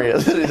buddy's Mario.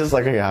 It's just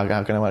like, okay,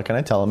 how can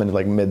I tell him? And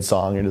like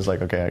mid-song, you're just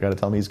like, okay, I got to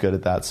tell him he's good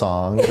at that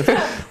song.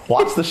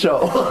 Watch the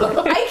show.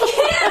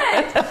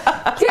 I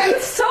can't. Dude,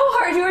 it's so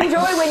hard to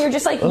enjoy when you're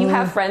just like, you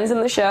have friends in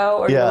the show,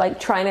 or you're like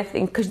trying to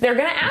think, because they're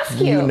going to ask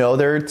you. You know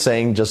they're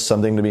saying just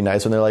something to be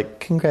nice when they're like,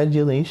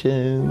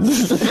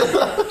 congratulations. It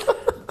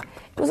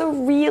was a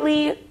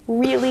really,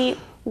 really,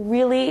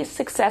 really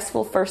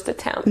successful first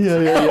attempt.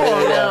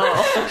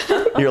 Yeah.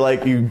 You're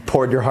like, you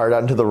poured your heart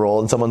out into the role,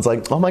 and someone's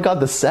like, oh my God,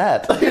 the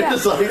set. You're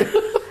just like...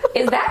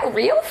 Is that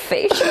real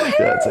facial hair?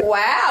 Yeah, it's like-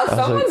 wow,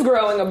 someone's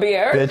growing a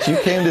beard. Bitch, you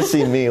came to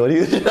see me. What do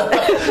you?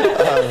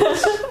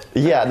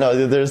 Yeah,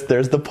 no.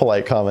 There's the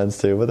polite comments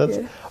too, but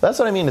that's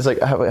what I mean. It's like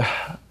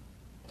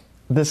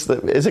this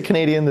is it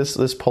Canadian?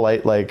 This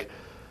polite, like,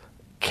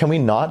 can we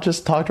not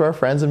just talk to our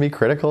friends and be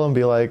critical and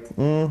be like,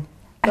 I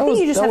think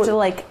you just have to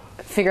like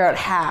figure out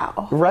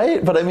how.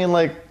 Right, but I mean,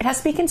 like, it has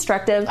to be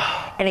constructive,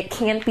 and it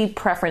can't be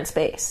preference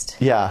based.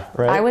 Yeah,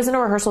 right. I was in a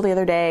rehearsal the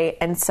other day,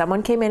 and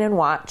someone came in and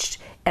watched,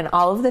 and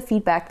all of the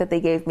feedback that they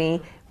gave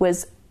me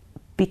was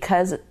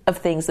because of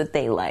things that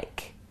they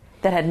like,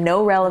 that had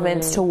no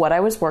relevance to what I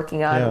was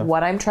working on,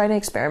 what I'm trying to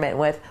experiment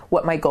with,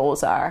 what my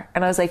goals are.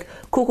 And I was like,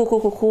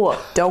 cool.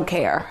 Don't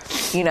care,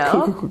 you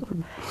know?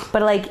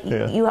 But like,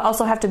 you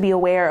also have to be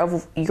aware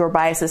of your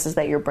biases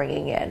that you're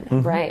bringing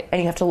in. Right.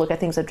 And you have to look at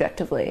things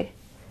objectively.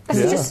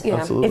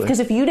 Absolutely. Because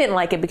if you didn't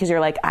like it because you're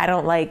like, I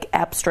don't like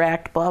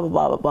abstract, blah, blah,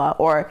 blah, blah, blah,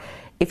 or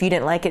if you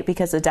didn't like it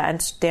because the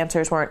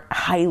dancers weren't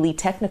highly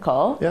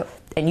technical,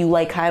 and you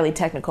like highly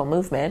technical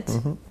movement,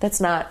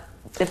 that's not...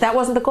 If that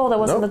wasn't the goal, that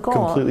wasn't the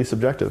goal. Completely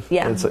subjective.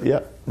 Yeah.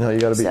 No, you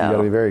got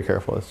to be very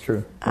careful. It's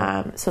true.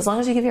 So as long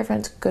as you give your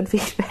friends good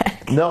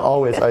feedback. No,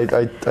 always. I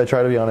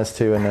try to be honest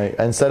too, and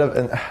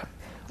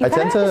You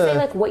kind of have to say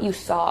like what you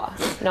saw,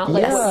 not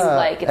like what you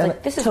like. It's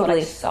like, this is what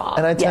I saw.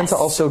 And I tend to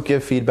also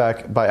give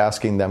feedback by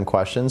asking them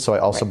questions, so I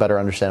also better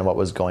understand what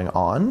was going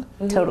on.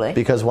 Totally.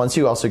 Because once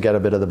you also get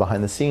a bit of the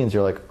behind the scenes,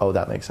 you're like, oh,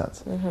 that makes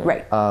sense.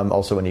 Right.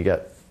 Also, when you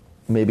get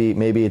maybe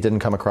it didn't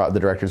come across, the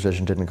director's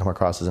vision didn't come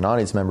across as an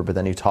audience member, but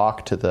then you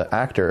talk to the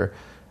actor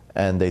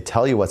and they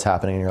tell you what's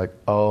happening, and you're like,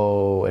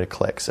 oh, it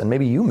clicks, and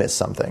maybe you miss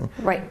something.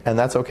 Right. And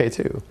that's okay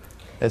too.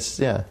 It's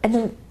And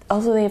then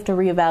also they have to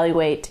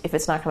reevaluate if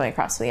it's not coming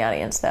across to the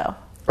audience, though.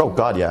 Oh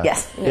God, yeah.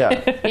 Yes.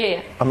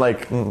 Yeah. I'm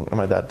like, am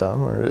I that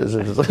dumb, or is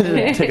it just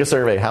take a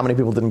survey? How many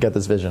people didn't get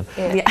this vision?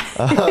 Because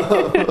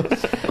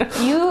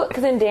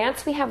in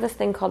dance we have this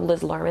thing called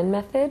Liz Larman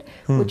method,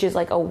 which is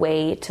like a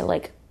way to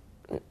like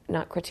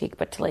not critique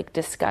but to like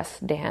discuss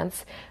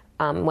dance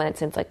when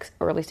it's in like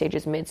early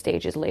stages, mid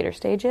stages, later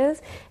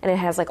stages, and it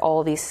has like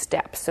all these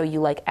steps. So you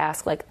like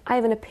ask like, I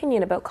have an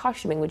opinion about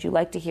costuming. Would you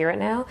like to hear it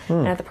now?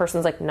 And if the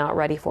person's like not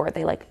ready for it,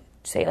 they like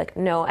say like,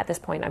 no, at this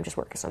point I'm just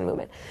working on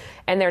movement.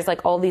 And there's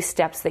like all these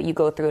steps that you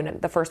go through,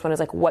 and the first one is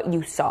like what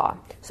you saw.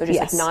 So just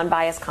like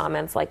non-biased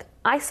comments, like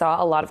I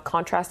saw a lot of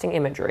contrasting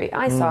imagery.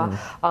 I saw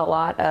a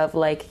lot of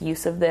like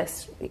use of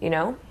this, you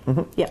know?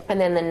 Yeah.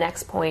 And then the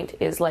next point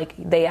is like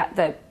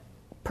the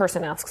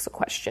person asks a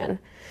question,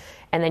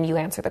 and then you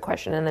answer the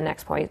question, and the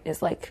next point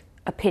is like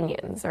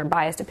opinions or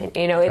biased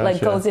opinion. You know, it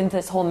like goes into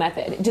this whole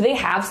method. Do they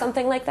have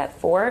something like that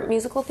for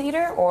musical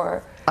theater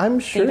or? I'm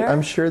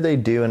theater? sure they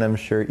do, and I'm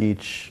sure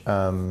each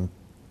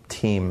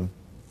team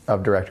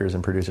of directors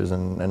and producers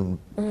and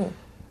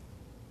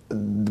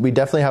we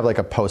definitely have like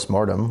a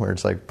post-mortem where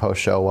it's like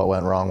post-show, what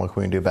went wrong, what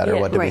can we do better,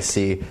 what did we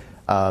see,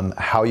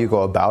 how you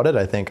go about it.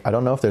 I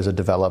don't know if there's a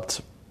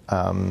developed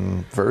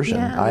version.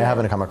 I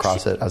haven't come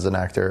across it as an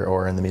actor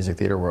or in the music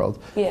theater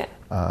world. Yeah.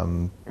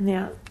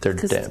 There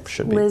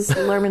should be. Liz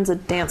Lerman's a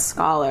dance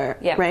scholar,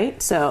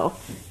 right? So,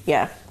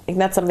 I think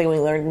that's something we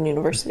learned in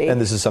university. And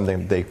this is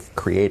something they've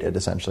created,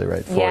 essentially,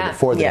 right,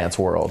 for the dance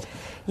world.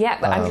 Yeah,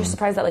 but I'm just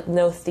surprised that like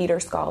no theater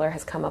scholar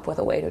has come up with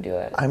a way to do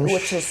it,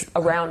 which is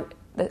around.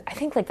 I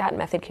think like that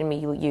method can be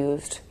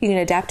used. You can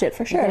adapt it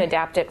for sure. You can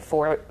adapt it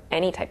for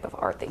any type of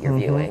art that you're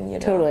viewing. You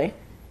know? Totally.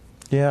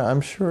 Yeah,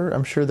 I'm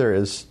sure there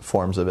is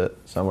forms of it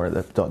somewhere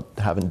that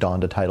haven't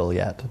donned a title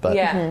yet, but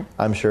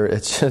I'm sure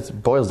it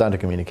boils down to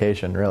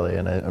communication, really,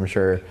 and I'm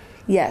sure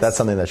that's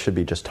something that should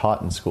be just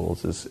taught in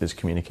schools is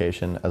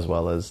communication, as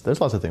well as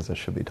there's lots of things that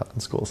should be taught in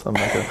schools.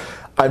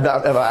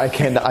 I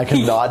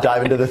cannot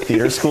dive into the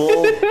theater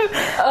school.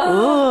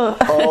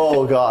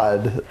 Oh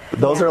God,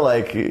 those are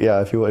like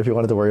If you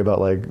wanted to worry about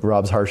like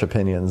Rob's harsh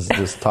opinions,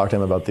 just talk to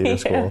him about theater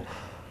school.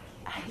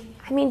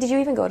 I mean, did you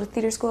even go to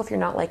theater school if you're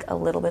not like a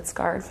little bit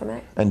scarred from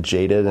it? And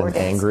jaded and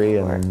angry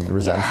and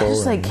resentful.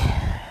 Just like,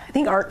 I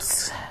think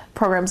arts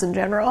programs in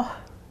general.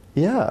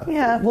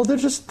 Yeah. Well,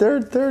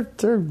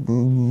 they're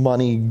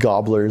money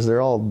gobblers.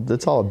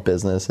 It's all a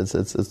business.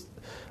 It's.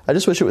 I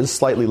just wish it was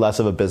slightly less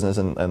of a business,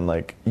 and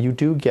like you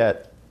do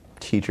get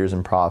teachers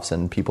and profs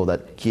and people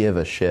that give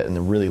a shit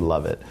and really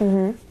love it.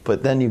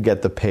 But then you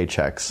get the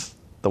paychecks,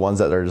 the ones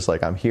that are just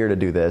like, I'm here to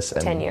do this.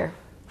 And tenure.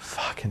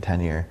 Fucking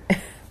tenure.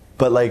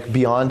 But like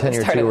beyond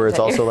tenure too, where it's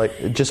also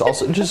like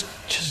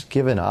just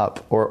giving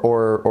up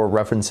or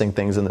referencing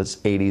things in the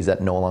 80s that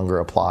no longer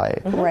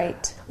apply.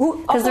 Right.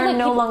 Because they're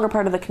no longer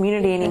part of the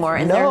community anymore,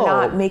 and they're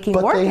not making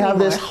work anymore. But they have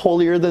this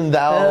holier than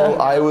thou.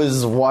 I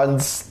was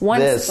once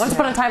this. Once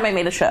upon a time, I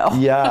made a show.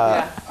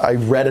 Yeah. I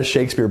read a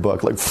Shakespeare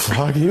book. Like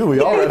fuck you.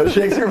 We all read a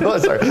Shakespeare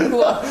book. Sorry.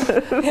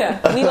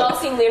 We've all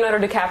seen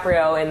Leonardo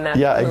DiCaprio in that.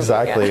 Yeah, movie.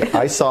 exactly. Yeah.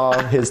 I saw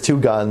his Two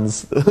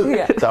Guns.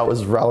 That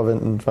was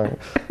relevant and fun.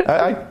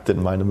 I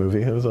didn't mind the movie.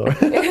 It was all right.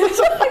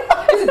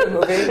 It's a good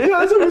movie.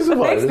 Yeah, it's a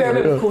fun. They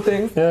experiment with cool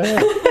things.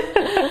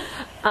 Yeah.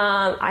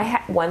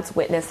 I once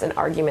witnessed an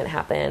argument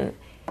happen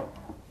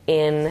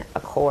in a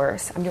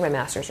course. I'm doing my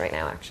master's right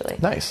now, actually.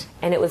 Nice.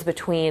 And it was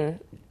between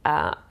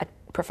a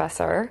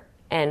professor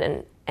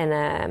and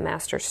a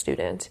master's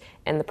student.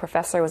 And the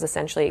professor was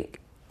essentially,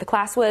 the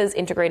class was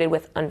integrated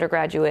with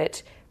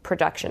undergraduate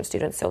production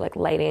students, so like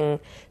lighting,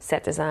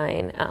 set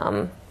design,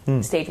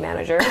 stage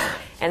managers,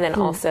 and then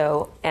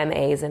also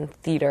MAs in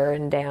theater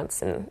and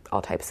dance and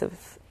all types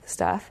of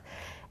stuff.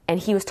 And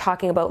he was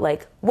talking about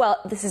like, well,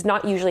 this is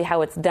not usually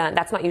how it's done.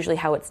 That's not usually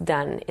how it's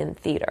done in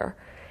theater.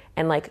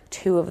 And like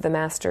two of the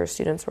master's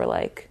students were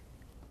like,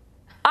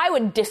 I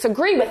would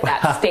disagree with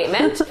that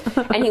statement.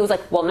 And he was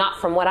like, well, not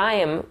from what I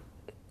am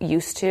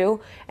used to.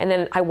 And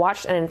then I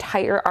watched an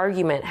entire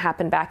argument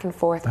happen back and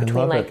forth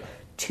between like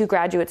two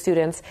graduate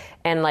students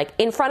and like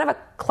in front of a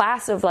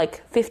class of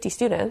like 50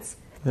 students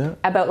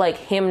about like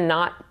him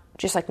not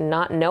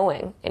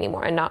knowing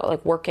anymore and not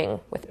like working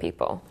with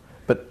people.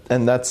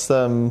 And that's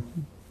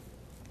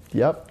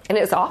yep. And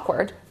it's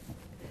awkward.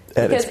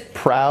 And because, it's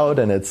proud,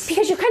 and it's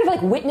because you're kind of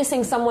like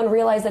witnessing someone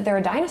realize that they're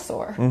a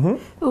dinosaur.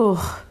 Mm-hmm. Ooh.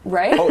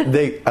 Right? Oh, did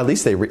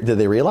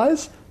they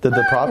realize? Did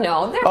the prop?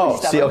 No.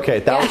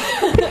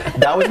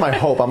 That was my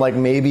hope. I'm like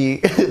maybe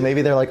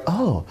they're like,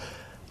 oh,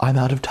 I'm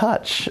out of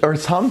touch or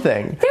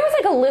something. There was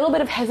like a little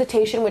bit of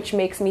hesitation, which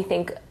makes me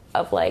think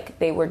of like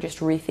they were just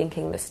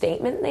rethinking the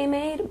statement they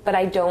made, but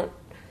I don't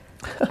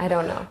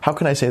know. How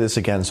can I say this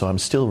again so I'm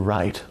still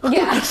right?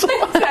 Yeah,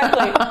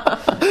 exactly.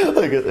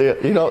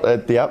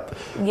 Yep.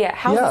 Yeah,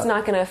 how's this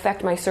not going to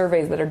affect my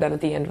surveys that are done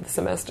at the end of the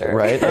semester?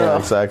 Right, yeah,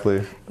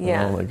 exactly.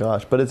 Yeah. Oh my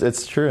gosh. But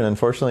it's true, and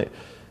unfortunately,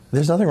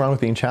 there's nothing wrong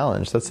with being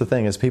challenged. That's the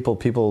thing, is people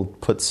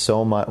put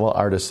so much, well,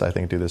 artists I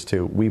think do this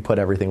too. We put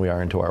everything we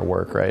are into our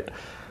work, right?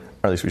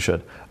 Or at least we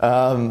should.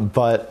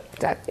 But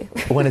exactly.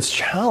 When it's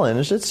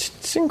challenged,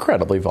 it's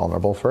incredibly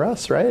vulnerable for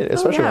us, right?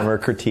 Especially when we're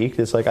critiqued.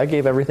 It's like, I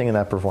gave everything in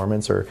that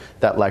performance or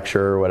that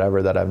lecture or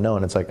whatever that I've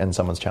known. It's like, and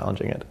someone's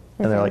challenging it.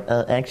 And they're like,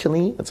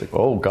 actually? It's like,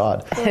 oh,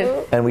 God.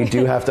 And we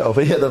do have to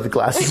open the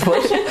glasses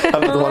push.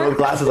 I'm the one with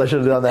glasses. I should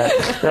have done that.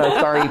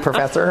 Sorry,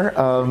 professor.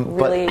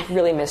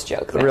 Really missed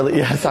joke. Really,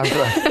 yes.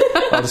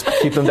 I'll just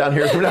keep them down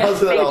here from now,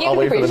 so that I'll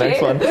wait for the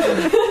next one.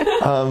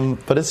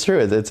 But it's true.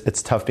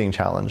 It's tough being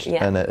challenged,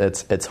 and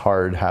it's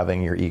hard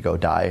having your ego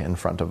die in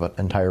front of an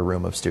entire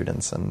room of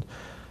students, and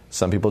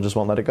Some people just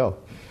won't let it go.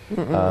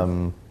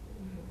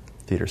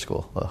 Theater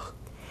school. Ugh.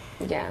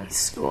 Yeah.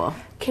 School.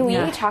 Can we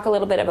talk a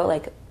little bit about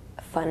like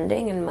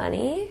funding and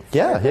money?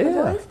 Yeah.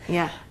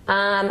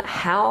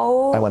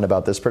 How I went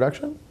about this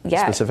production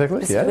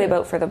specifically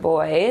about For the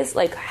Boys,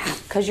 like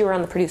because you were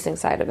on the producing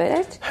side of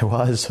it. I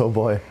was, oh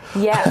boy.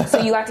 Yeah, so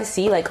you got to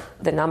see like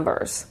the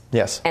numbers.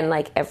 Yes. And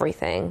like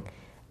everything.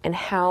 And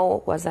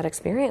how was that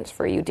experience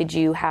for you?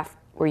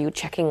 Were you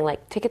checking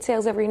like ticket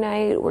sales every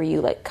night? Were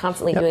you like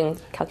constantly doing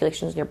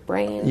calculations in your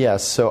brain?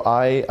 Yes. So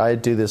I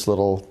do this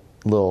little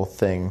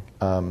thing.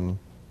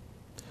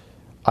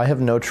 I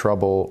have no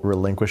trouble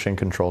relinquishing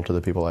control to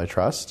the people I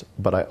trust,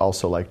 but I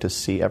also like to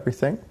see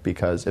everything,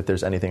 because if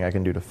there's anything I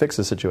can do to fix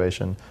the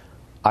situation,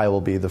 I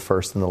will be the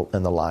first in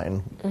the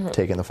line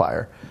taking the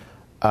fire.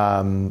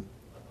 I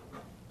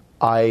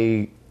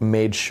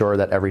made sure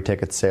that every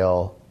ticket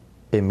sale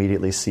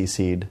immediately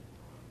CC'd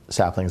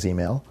Sapling's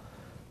email,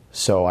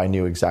 so I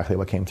knew exactly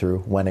what came through,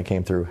 when it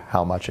came through,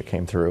 how much it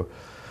came through.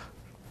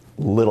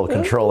 Little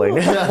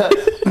controlling,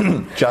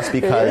 just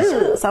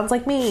because. Sounds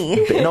like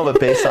me. No, but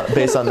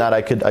based on that,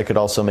 I could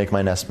also make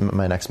my next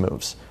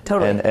moves.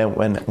 Totally.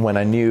 And when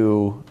I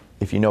knew,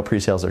 if you know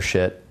pre-sales are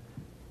shit,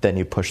 then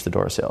you push the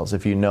door sales.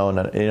 If you know,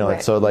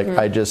 right. So like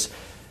I just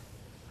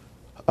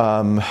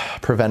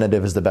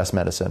preventative is the best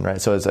medicine, right?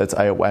 So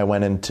I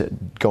went into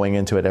going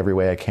into it every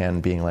way I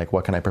can, being like,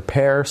 what can I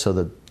prepare so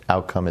the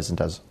outcome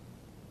isn't as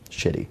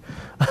shitty.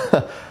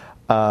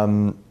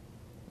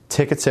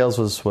 Ticket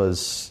sales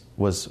was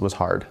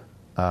hard,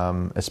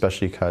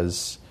 especially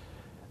because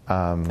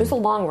it was a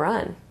long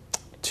run.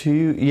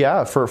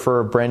 For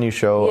a brand new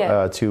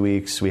show, 2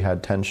 weeks, we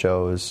had 10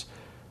 shows.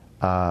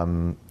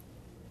 We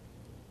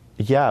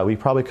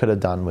probably could have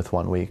done with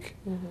 1 week.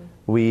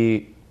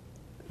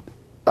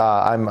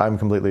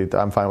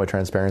 I'm fine with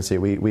transparency.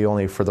 We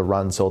only for the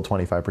run sold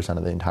 25%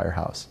 of the entire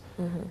house.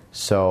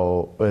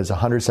 So it was a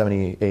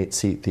 178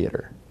 seat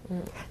theater.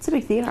 It's a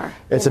big theater.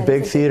 It's a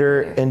big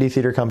theater, indie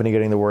theater company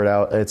getting the word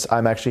out.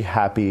 I'm actually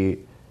happy.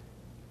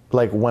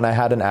 Like when I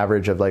had an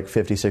average of like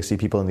 50, 60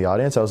 people in the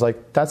audience, I was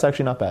like, that's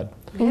actually not bad.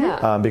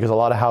 Yeah. Because a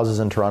lot of houses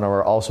in Toronto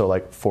are also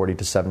like 40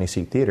 to 70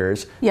 seat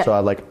theaters. Yeah. So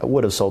I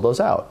would have sold those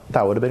out.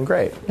 That would have been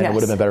great. And it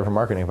would have been better for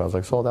marketing if I was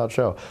like sold out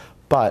show.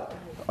 But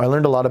I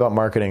learned a lot about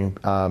marketing.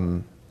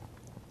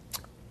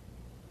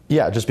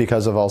 Just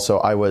because of also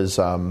I was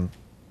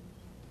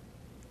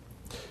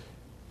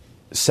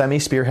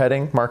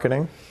semi-spearheading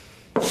marketing,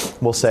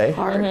 we'll say.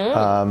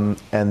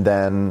 And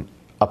then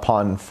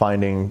upon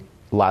finding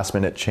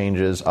last-minute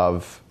changes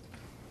of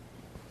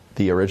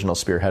the original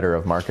spearheader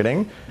of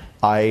marketing,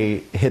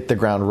 I hit the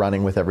ground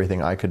running with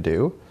everything I could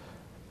do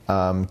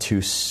to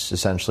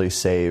essentially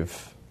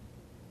save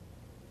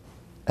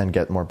and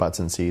get more butts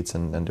in seats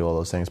and do all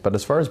those things. But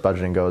as far as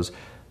budgeting goes,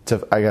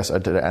 to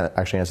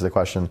actually answer the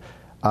question,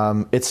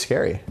 it's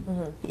scary.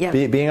 Yeah.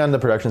 Being on the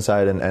production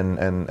side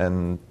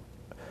and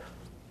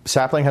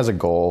Sapling has a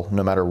goal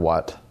no matter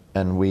what.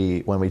 And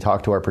when we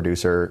talk to our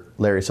producer,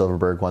 Larry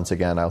Silverberg, once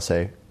again, I'll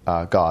say,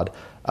 God.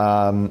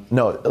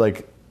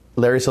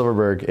 Larry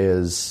Silverberg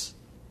is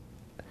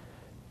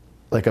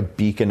like a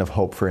beacon of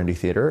hope for indie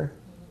theater.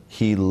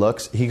 He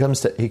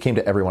came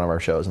to every one of our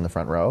shows in the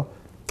front row.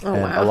 Oh,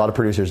 and wow. a lot of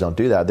producers don't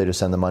do that. They just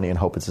send the money and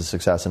hope it's a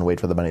success and wait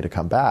for the money to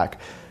come back.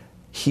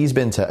 He's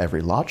been to every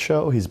Lot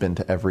show. He's been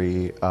to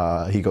every.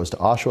 He goes to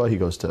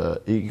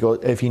Oshawa.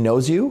 If he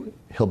knows you,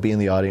 he'll be in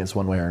the audience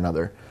one way or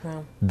another.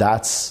 Wow.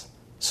 That's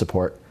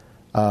support.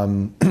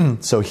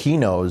 So he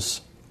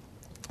knows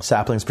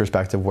Sapling's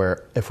perspective,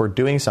 where if we're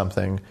doing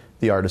something,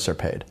 the artists are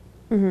paid.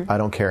 I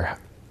don't care,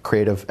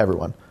 creative,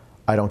 everyone.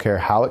 I don't care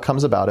how it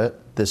comes about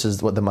it. This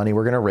is what the money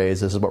we're going to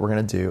raise. This is what we're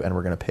going to do, and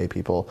we're going to pay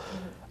people.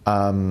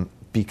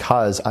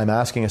 Because I'm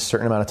asking a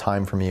certain amount of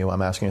time from you.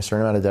 I'm asking a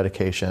certain amount of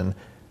dedication.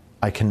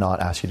 I cannot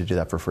ask you to do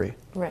that for free.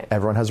 Right.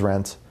 Everyone has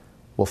rent.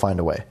 We'll find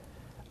a way.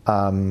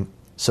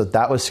 So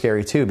that was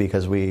scary too,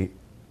 because we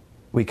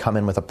come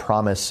in with a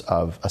promise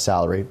of a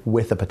salary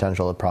with a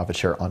potential of profit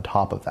share on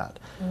top of that.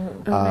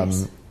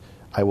 Nice.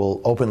 I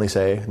will openly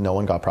say no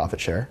one got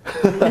profit share.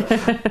 But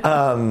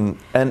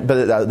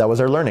that was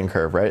our learning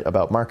curve, right,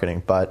 about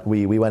marketing. But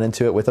we went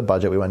into it with a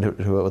budget. We went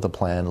into it with a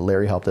plan.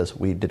 Larry helped us.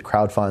 We did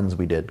crowd funds.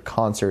 We did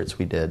concerts.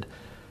 We did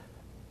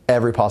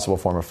every possible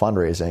form of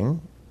fundraising,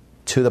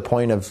 to the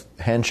point of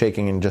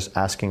handshaking and just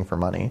asking for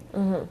money.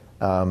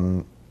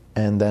 And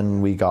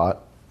then we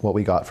got what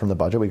we got from the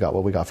budget. We got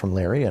what we got from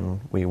Larry, and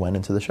we went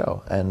into the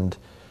show. And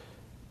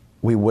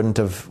we wouldn't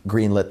have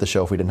greenlit the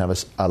show if we didn't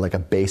have a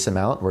base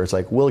amount where it's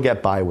like, we'll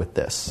get by with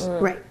this.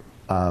 Right.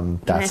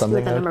 That's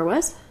something. What that number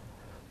was?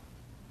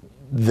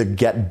 The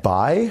get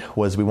by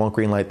was we won't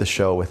greenlight the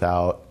show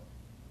without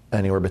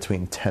anywhere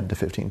between $10,000 to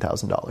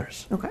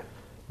 $15,000. Okay.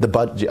 The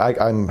budget.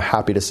 I'm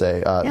happy to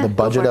say the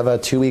budget of a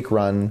 2-week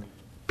run,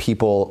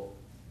 people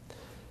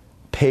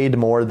paid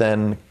more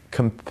than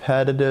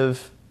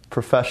competitive,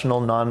 professional,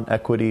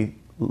 non-equity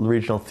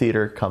regional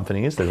theater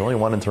companies. There's only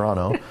one in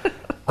Toronto.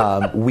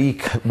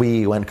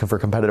 We went for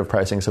competitive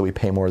pricing, so we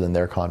pay more than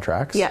their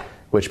contracts,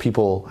 which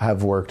people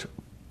have worked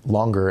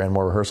longer and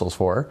more rehearsals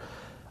for.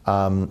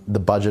 The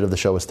budget of the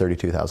show was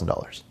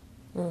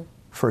 $32,000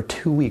 for a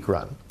 2-week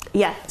run.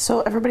 Yeah.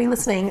 So everybody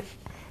listening,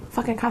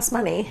 fucking costs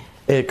money.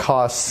 It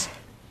costs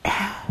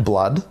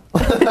blood.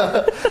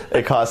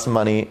 It costs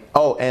money.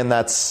 Oh, and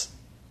that's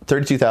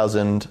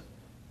 $32,000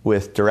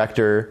 with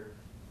director,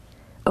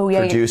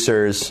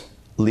 producers,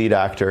 lead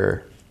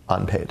actor,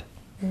 unpaid.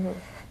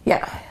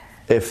 Yeah.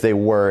 If they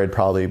were, it'd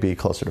probably be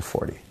closer to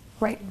 40.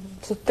 Right.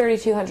 So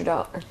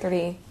 $3,200 or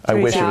 30. I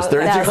wish it was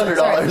 $3,200.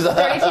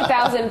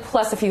 $32,000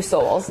 plus a few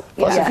souls.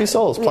 Plus a few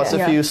souls, plus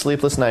Yeah. a few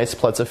sleepless nights,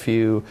 plus a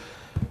few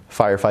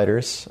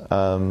firefighters.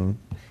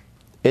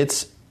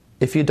 It's,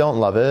 if you don't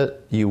love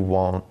it, you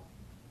won't.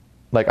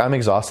 Like, I'm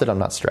exhausted, I'm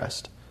not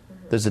stressed.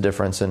 There's a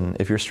difference in,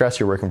 if you're stressed,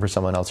 you're working for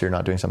someone else, you're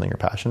not doing something you're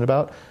passionate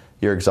about.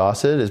 You're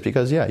exhausted is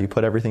because, you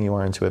put everything you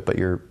are into it, but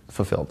you're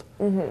fulfilled.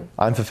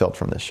 I'm fulfilled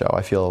from this show.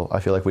 I feel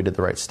like we did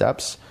the right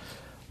steps,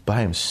 but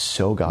I am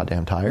so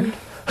goddamn tired.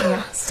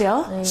 Yeah.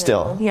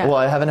 Still? Yeah. Well,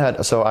 I haven't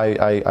had, so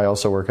I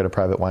also work at a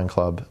private wine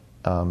club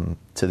to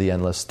the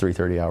endless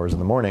 3:30 hours in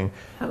the morning.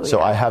 So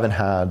I haven't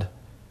had...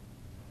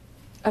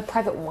 A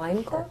private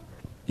wine club?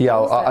 Yeah,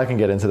 I can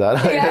get into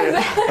that.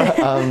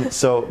 Yeah.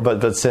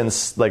 But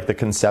since like the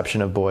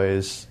conception of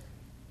Boys,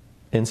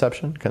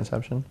 Inception,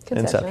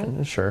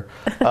 sure.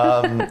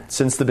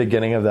 Since the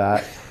beginning of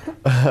that,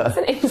 Is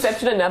an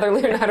Inception another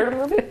Leonardo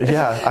movie?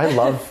 yeah,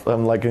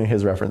 I'm liking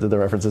his reference. The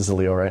references to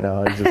Leo right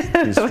now.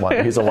 He's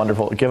a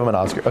wonderful. Give him an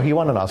Oscar. Oh, he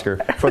won an Oscar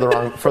for the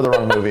wrong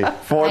movie.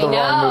 For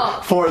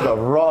the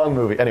wrong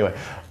movie. Anyway,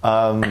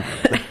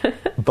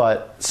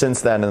 but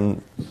since then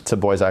and to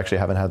Boys, I actually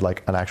haven't had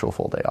like an actual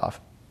full day off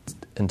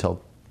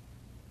until.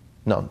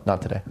 No,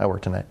 not today. I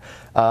work tonight.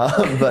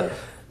 But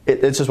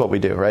it's just what we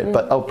do, right?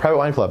 But private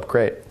wine club,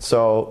 great.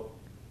 So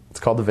it's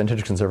called the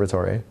Vintage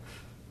Conservatory.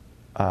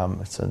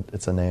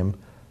 It's a name.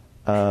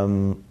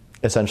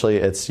 Essentially,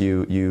 it's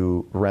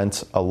you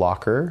rent a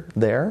locker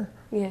there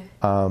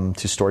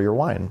to store your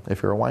wine.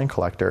 If you're a wine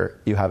collector,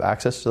 you have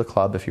access to the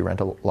club. If you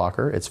rent a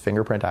locker, it's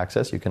fingerprint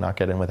access. You cannot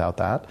get in without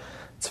that.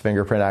 It's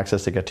fingerprint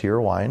access to get to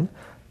your wine.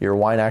 Your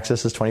wine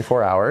access is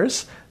 24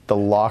 hours. The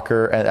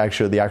locker, and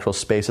actually the actual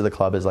space of the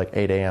club is like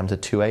 8 a.m. to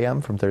 2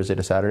 a.m. from Thursday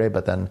to Saturday,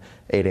 but then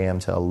 8 a.m.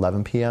 to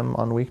 11 p.m.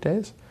 on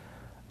weekdays.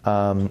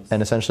 And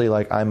essentially,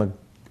 like I'm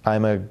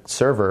a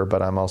server,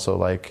 but I'm also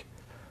like,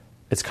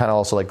 it's kind of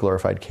also like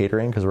glorified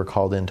catering because we're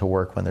called in to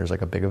work when there's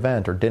like a big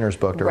event or dinner's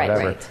booked or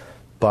whatever. Right.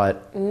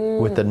 But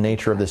with the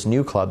nature of this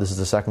new club, this is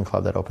the second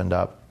club that opened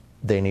up,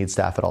 they need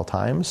staff at all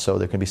times. So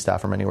there can be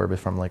staff from anywhere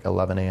from like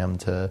 11 a.m.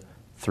 to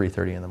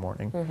 3:30 in the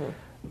morning.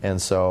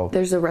 And so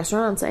there's a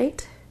restaurant on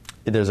site?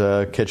 There's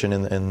a kitchen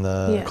in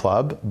the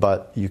club,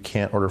 but you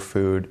can't order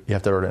food. You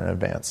have to order in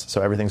advance. So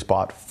everything's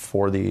bought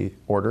for the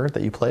order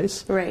that you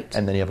place. Right.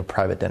 And then you have a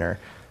private dinner.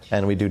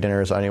 And we do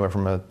dinners anywhere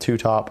from a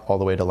 2-top all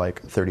the way to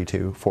like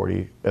 32,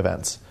 40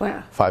 events.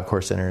 Wow.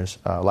 5-course dinners.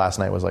 Last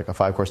night was like a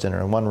 5-course dinner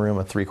in one room,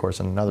 a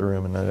 3-course in another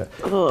room, and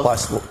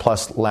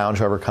plus lounge,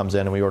 whoever comes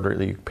in, and we order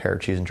the pear,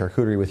 cheese, and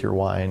charcuterie with your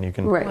wine. You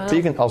can, so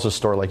you can also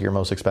store like your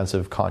most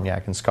expensive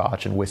cognac and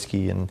scotch and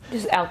whiskey and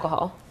just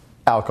alcohol,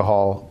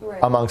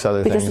 amongst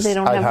other things. Because they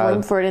don't have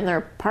room for it in their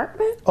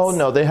apartment? Oh,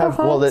 no, they have,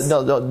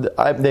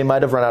 they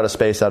might have run out of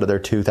space out of their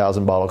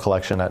 2,000 bottle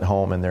collection at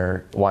home in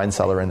their wine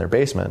cellar in their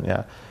basement,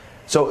 yeah.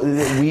 So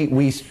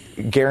we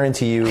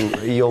guarantee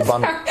you'll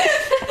bump.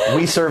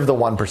 We serve the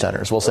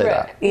 1%ers, we'll say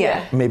that.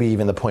 Yeah. Maybe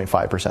even the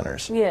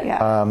 0.5%ers.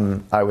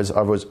 Yeah. I was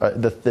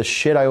the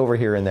shit I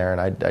overhear in there,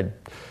 and I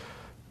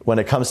when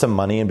it comes to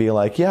money and being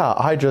like, yeah,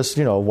 I just,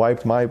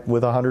 wiped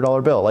with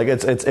 $100 bill. Like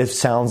it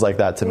sounds like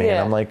that to me. And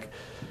I'm like,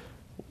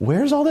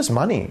 where's all this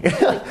money?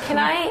 Can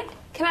I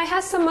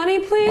have some money,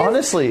 please?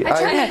 Honestly, You're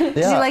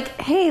like,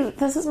 hey,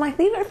 this is my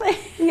theater thing.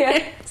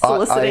 Yeah.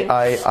 Soliciting.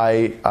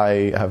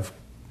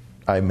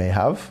 I may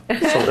have. I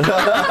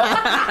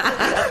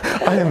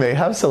may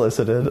have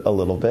solicited a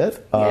little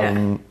bit,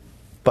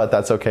 but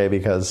that's okay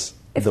because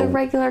if they're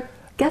regular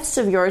guests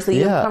of yours that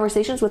you have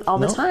conversations with all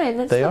the time,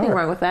 there's nothing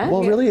wrong with that.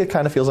 Well, really, it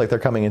kind of feels like they're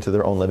coming into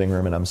their own living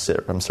room and I'm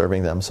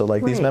serving them. So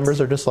like these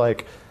members are just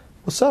like,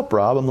 "What's up,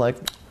 Rob?" I'm like,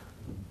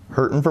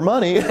 "Hurting for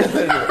money," which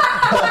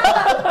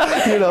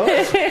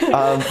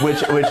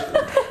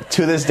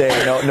to this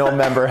day, no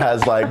member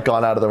has like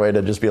gone out of their way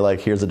to just be like,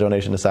 "Here's a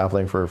donation to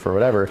Sapling for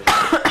whatever."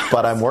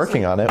 But I'm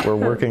working on it. We're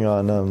working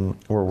on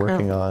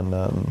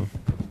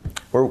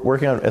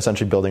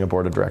essentially building a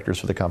board of directors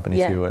for the company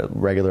too.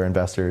 Regular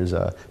investors,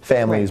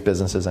 families,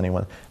 businesses,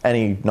 anyone,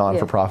 any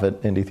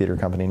non-for-profit indie theater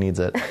company needs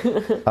it.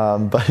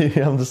 But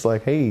I'm just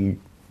like, hey,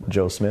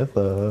 Joe Smith.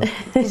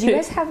 Did you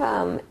guys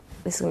have?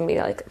 This is going to be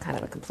like kind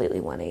of a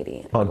completely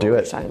 180. I'll do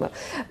it. Talking about.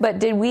 But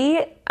did we?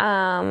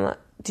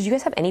 Did you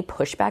guys have any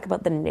pushback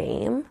about the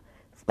name?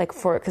 Like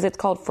because it's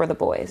called For the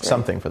Boys. Right?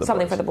 Something for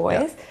the Boys.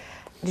 Yeah.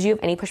 Did you have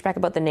any pushback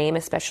about the name,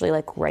 especially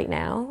like right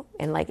now,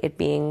 and like it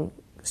being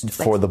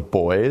For the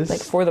Boys? Like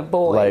For the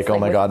Boys. Like oh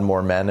my God,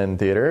 more men in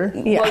theater?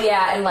 Yeah. Well,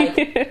 yeah, and like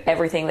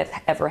everything that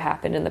ever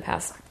happened in the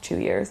past 2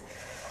 years.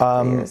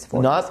 Not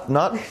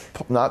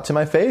to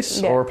my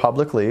face or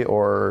publicly,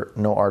 or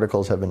no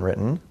articles have been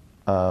written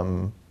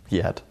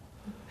yet.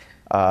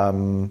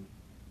 No,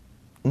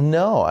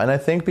 and I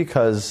think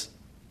because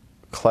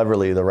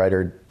cleverly the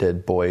writer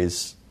did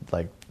boys,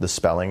 like the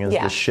spelling is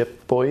the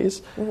ship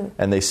boys,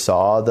 and they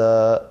saw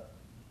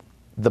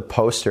the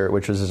poster,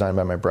 which was designed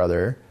by my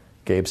brother,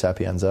 Gabe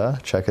Sapienza.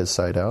 Check his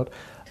site out.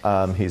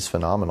 He's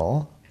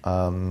phenomenal.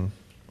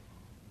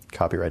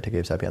 Copyright to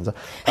Gabe Sapienza.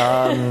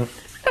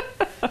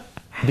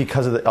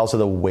 Because of also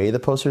the way the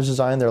poster's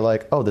designed, they're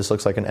like, oh, this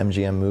looks like an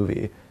MGM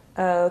movie.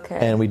 Oh, okay.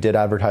 And we did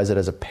advertise it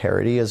as a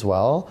parody as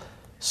well.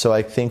 So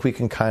I think we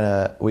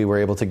were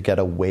able to get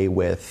away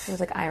with... There's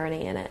like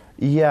irony in it.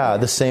 Yeah,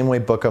 the same way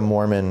Book of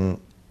Mormon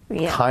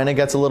kind of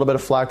gets a little bit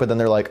of flack, but then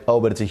they're like,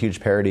 oh, but it's a huge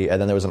parody. And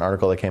then there was an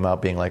article that came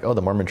out being like, oh,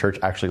 the Mormon Church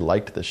actually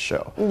liked this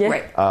show. Yeah.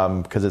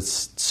 Right. Because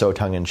it's so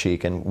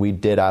tongue-in-cheek. And we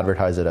did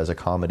advertise it as a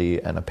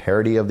comedy and a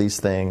parody of these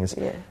things.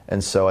 Yeah.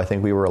 And so I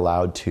think we were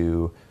allowed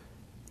to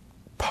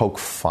poke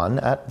fun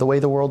at the way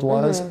the world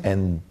was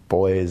and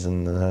boys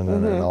and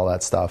all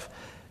that stuff.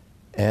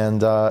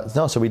 And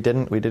no, so we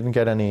didn't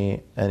get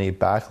any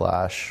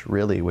backlash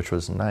really, which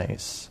was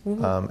nice.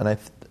 And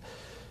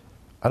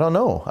I don't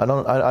know. I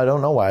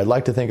don't know why. I'd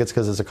like to think it's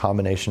because it's a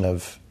combination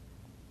of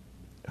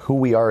who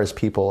we are as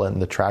people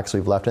and the tracks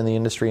we've left in the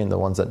industry, and the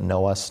ones that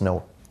know us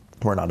know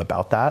we're not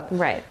about that.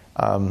 Right.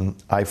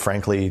 I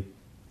frankly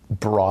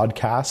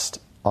broadcast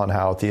on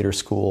how theater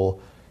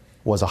school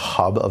was a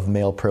hub of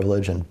male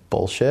privilege and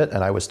bullshit,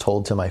 and I was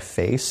told to my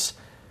face,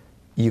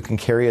 you can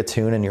carry a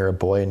tune and you're a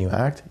boy and you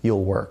act,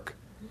 you'll work.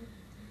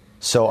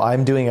 So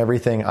I'm doing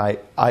everything.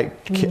 I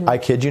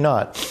kid you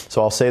not.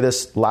 So I'll say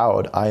this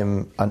loud.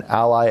 I'm an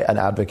ally, an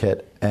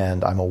advocate,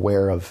 and I'm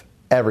aware of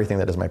everything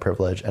that is my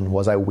privilege. And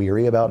was I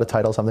weary about a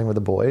title, Something with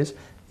the Boys?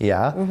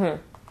 Yeah.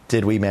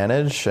 Did we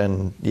manage?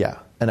 And yeah.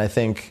 And I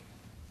think,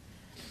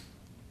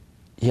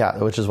 yeah,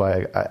 which is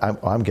why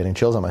I'm getting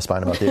chills on my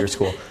spine about theater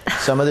school.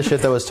 Some of the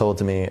shit that was told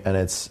to me, and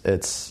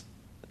it's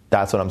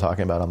that's what I'm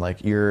talking about. I'm like,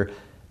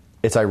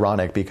 it's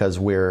ironic because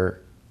we're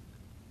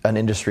an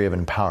industry of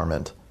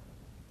empowerment.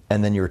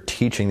 And then you're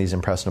teaching these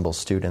impressionable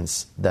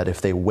students that if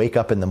they wake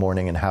up in the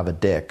morning and have a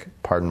dick,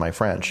 pardon my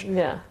French,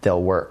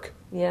 they'll work.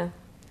 Yeah.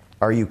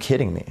 Are you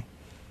kidding me?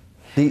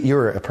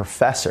 You're a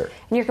professor.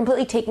 And you're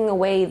completely taking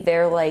away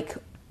their, like,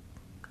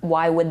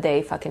 why would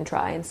they fucking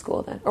try in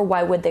school then? Or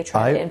why would they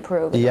try to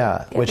improve?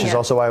 Yeah, which is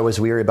also why I was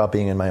weary about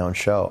being in my own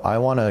show. I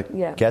want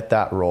to get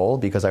that role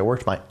because I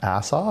worked my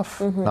ass off,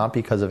 not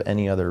because of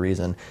any other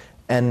reason.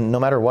 And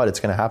no matter what, it's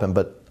going to happen.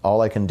 But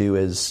all I can do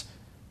is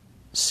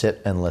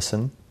sit and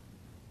listen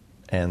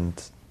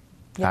and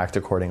act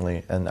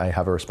accordingly, and I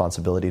have a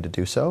responsibility to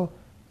do so,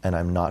 and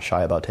I'm not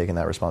shy about taking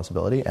that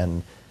responsibility.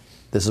 And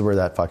this is where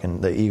that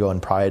the ego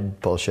and pride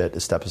bullshit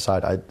is stepped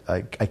aside.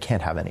 I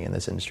can't have any in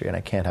this industry, and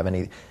I can't have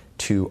any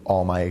to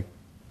all my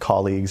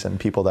colleagues and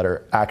people that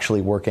are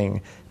actually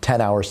working 10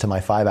 hours to my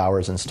 5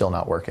 hours and still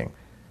not working,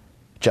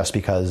 just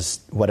because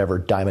whatever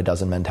dime a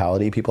dozen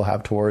mentality people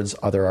have towards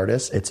other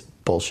artists, it's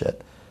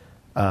bullshit.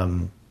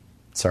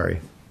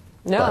 Sorry.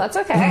 No, that's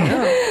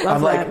okay.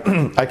 I'm like,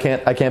 I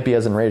can't be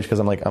as enraged because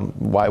I'm like,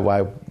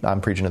 why I'm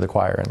preaching to the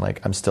choir, and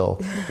like I'm still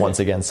once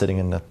again sitting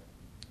in the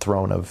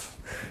throne of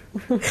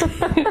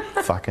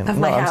fucking of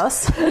my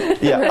house.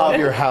 Of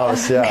your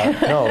house. Yeah,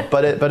 no,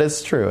 but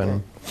it's true,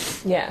 and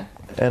yeah.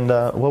 And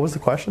what was the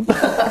question? It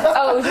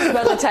was just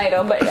about the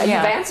title, but you've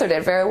answered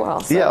it very well.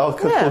 So. Yeah. Oh,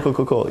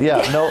 cool. Yeah.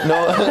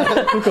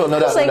 No. Cool.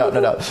 No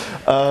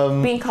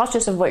doubt. Being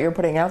cautious of what you're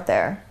putting out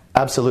there.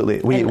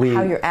 Absolutely. We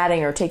how you're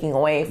adding or taking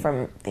away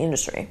from the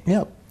industry.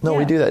 Yeah. No,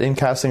 we do that in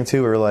casting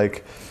too. We're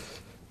like,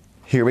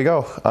 here we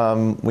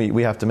go.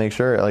 We have to make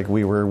sure, like,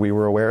 we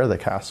were aware the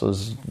cast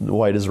was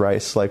white as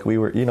rice. Like, we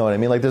were, you know what I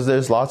mean? Like,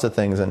 there's lots of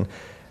things, and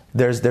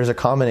there's a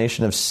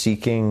combination of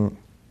seeking.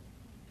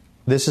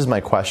 This is my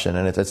question,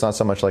 and it's not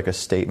so much like a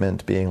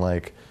statement being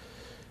like,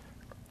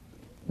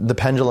 the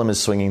pendulum is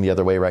swinging the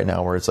other way right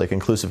now, where it's like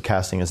inclusive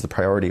casting is the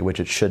priority, which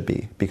it should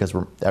be, because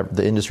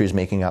the industry is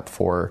making up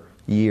for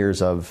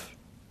years of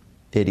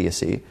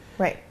idiocy.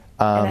 Right.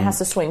 And it has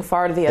to swing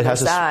far to the other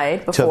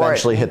side before to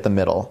eventually hit the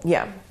middle.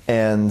 Yeah.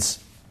 And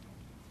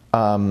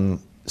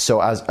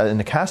so as in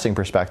the casting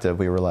perspective,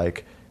 we were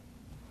like,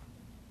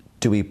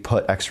 do we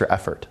put extra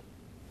effort?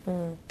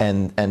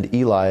 And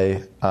Eli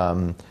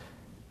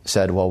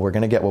said, well, we're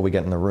going to get what we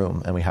get in the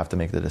room, and we have to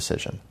make the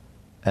decision.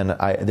 And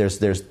I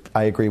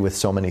agree with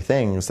so many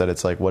things that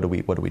it's like, what do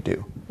we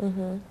do?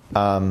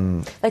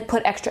 Like,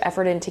 put extra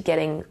effort into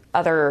getting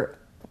other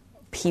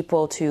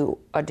people to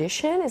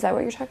audition? Is that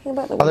what you're talking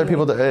about? Other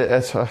people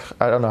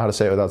I don't know how to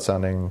say it without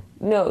sounding...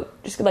 No,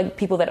 just like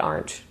people that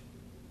aren't...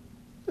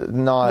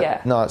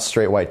 Not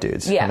straight white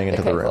dudes coming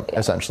into the room,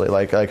 essentially.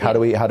 Like how do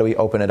we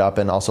open it up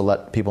and also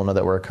let people know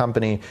that we're a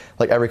company?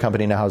 Like, every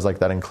company now has like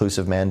that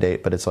inclusive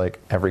mandate, but it's like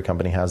every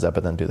company has that,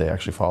 but then do they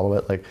actually follow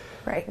it? Like,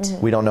 right.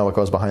 We don't know what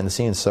goes behind the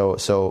scenes.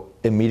 So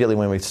immediately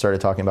when we started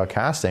talking about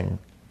casting,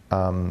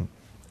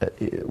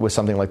 with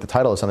something like the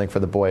title of Something for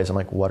the Boys, I'm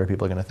like, what are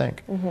people going to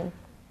think?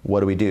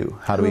 What do we do?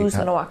 Who's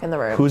going to walk in the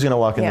room? Who's going to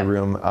walk in the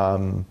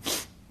room?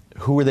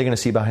 Who are they going to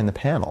see behind the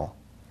panel?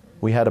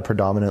 We had a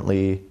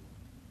predominantly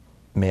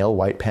male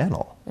white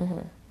panel.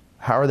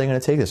 How are they going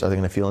to take this? Are they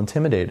going to feel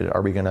intimidated?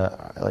 Are we going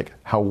to, like,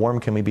 how warm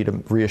can we be to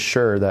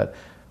reassure that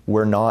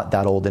we're not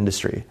that old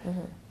industry?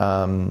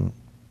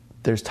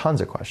 There's tons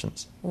of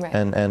questions. Right.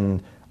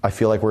 And I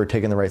feel like we're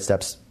taking the right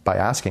steps by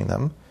asking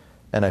them.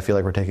 And I feel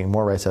like we're taking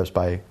more right steps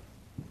by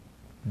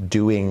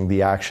doing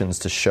the actions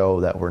to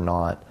show that we're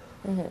not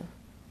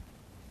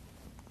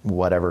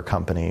whatever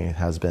company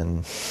has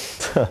been.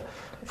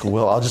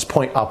 Well, I'll just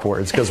point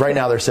upwards because right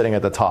now they're sitting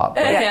at the top.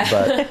 But I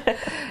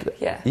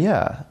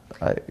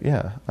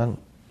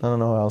don't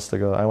know how else to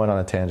go. I went on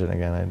a tangent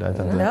again.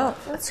 No,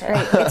 that's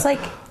great. It's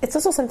like, it's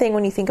also something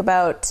when you think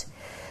about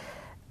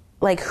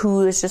like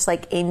who is just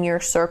like in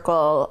your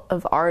circle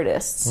of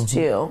artists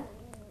too.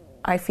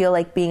 I feel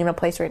like being in a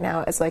place right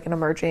now as like an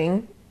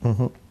emerging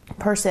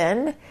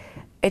person,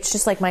 it's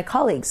just like my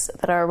colleagues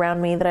that are around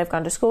me that I've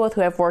gone to school with,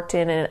 who I've worked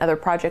in and other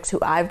projects who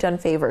I've done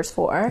favors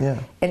for.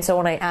 Yeah. And so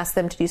when I ask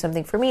them to do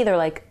something for me, they're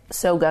like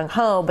so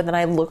gung-ho, but then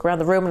I look around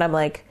the room and I'm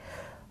like,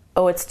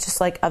 oh, it's just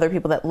like other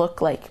people that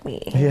look like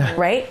me,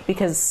 right?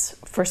 Because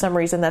for some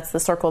reason that's the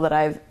circle that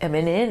have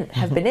been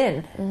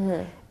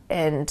in.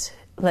 And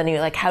then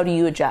you're like, how do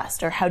you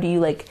adjust? Or how do you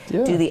like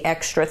do the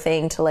extra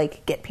thing to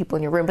like get people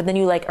in your room? But then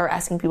you like are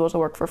asking people to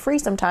work for free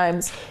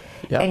sometimes.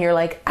 And you're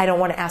like, I don't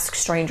want to ask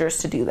strangers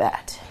to do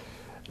that.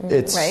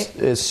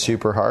 It's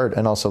super hard.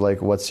 And also,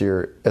 like, what's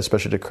your,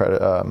 especially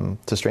to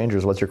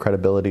strangers, what's your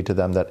credibility to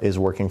them that is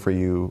working for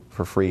you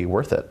for free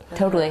worth it?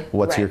 Totally.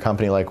 What's your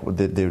company like?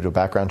 They do a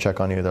background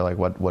check on you. They're like,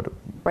 what?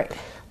 Right.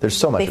 There's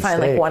so much They at find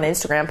stake. like one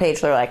Instagram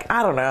page. They're like,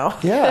 I don't know.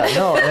 Yeah,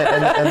 no.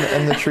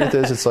 And the truth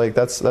is, it's like,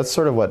 that's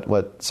sort of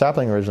what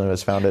Sapling originally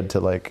was founded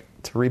to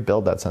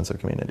rebuild that sense of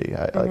community.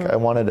 I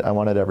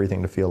wanted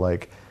everything to feel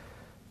like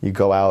you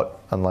go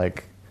out and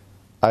like,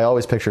 I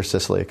always picture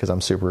Sicily because I'm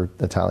super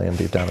Italian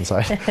deep down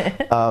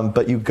inside.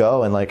 But you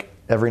go and like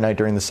every night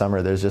during the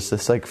summer, there's just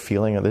this like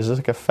feeling of, there's just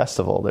like a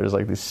festival. There's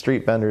like these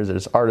street vendors,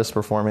 there's artists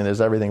performing,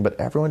 there's everything, but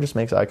everyone just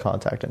makes eye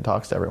contact and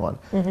talks to everyone.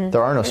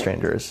 There are no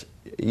strangers.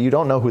 You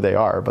don't know who they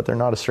are, but they're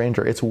not a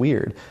stranger. It's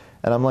weird.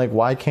 And I'm like,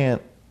 why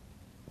can't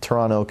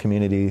Toronto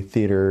community,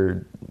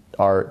 theater,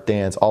 art,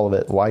 dance, all of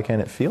it, why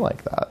can't it feel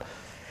like that?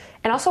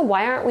 And also,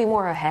 why aren't we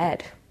more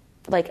ahead?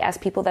 Like, as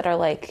people that are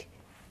like,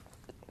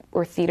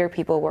 we're theater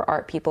people, we're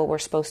art people, we're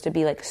supposed to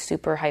be like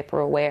super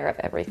hyper aware of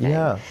everything,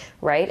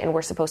 right? And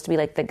we're supposed to be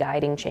like the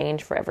guiding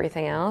change for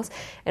everything else.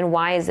 And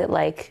why is it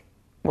like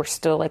we're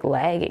still like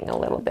lagging a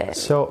little bit?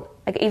 So,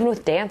 like, even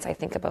with dance, I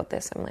think about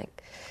this. I'm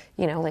like,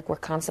 you know, like, we're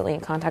constantly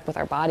in contact with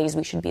our bodies.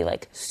 We should be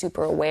like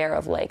super aware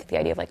of like the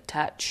idea of like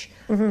touch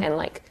and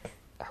like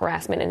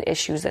harassment and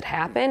issues that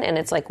happen. And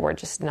it's like, we're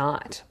just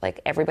not. Like,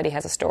 everybody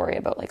has a story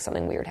about like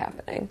something weird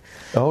happening.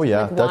 Oh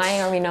yeah. Like,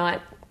 why are we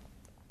not?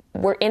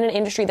 We're in an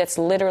industry that's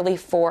literally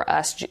for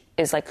us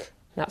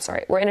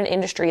we're in an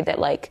industry that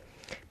like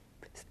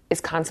is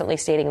constantly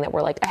stating that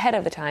we're like ahead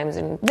of the times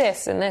and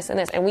this and this and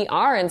this, and we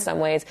are in some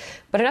ways,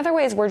 but in other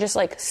ways we're just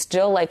like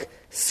still like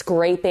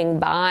scraping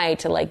by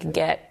to like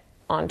get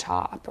on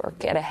top or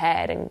get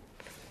ahead, and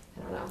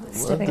I don't know,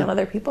 Stepping on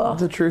other people.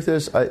 The truth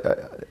is,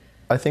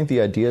 I think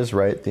the idea is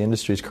right, the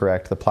industry is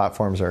correct, the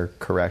platforms are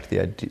correct, the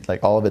idea,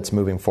 like all of it's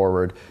moving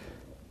forward.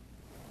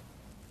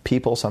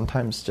 People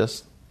sometimes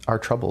just are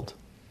troubled.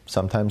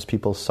 Sometimes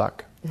people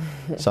suck.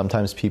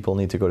 Sometimes people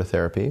need to go to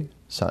therapy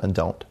and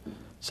don't.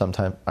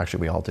 Sometimes,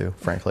 actually, we all do,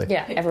 frankly.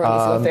 Yeah, everyone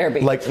needs to go to therapy.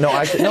 Like, no,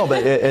 actually, no,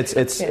 but it's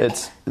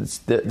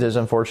there's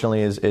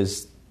unfortunately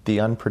is the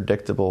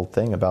unpredictable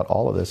thing about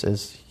all of this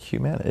is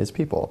humanity, is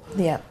people.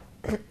 Yeah.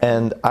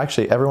 And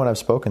actually, everyone I've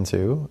spoken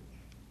to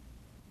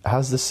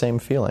has the same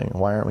feeling.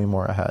 Why aren't we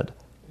more ahead?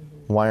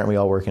 Why aren't we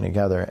all working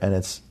together? And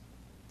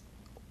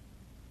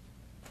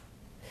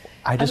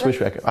I just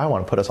wish I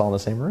want to put us all in the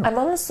same room. I'm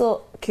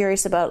also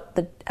curious about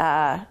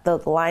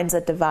the lines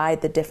that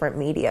divide the different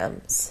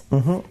mediums.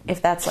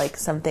 If that's like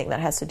something that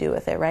has to do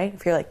with it, right?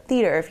 If you're like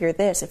theater, if you're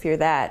this, if you're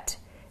that,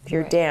 if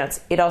you're dance,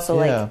 it also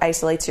like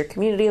isolates your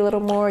community a little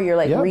more. You're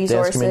like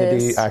resources. Dance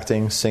community,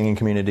 acting, singing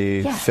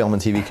community, film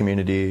and TV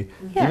community.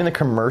 Even the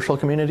commercial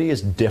community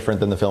is different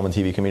than the film and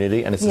TV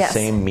community, and it's the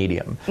same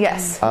medium.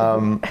 Yes.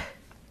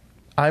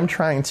 I'm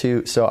trying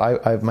to. So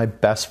I my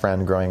best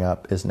friend growing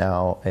up is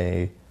now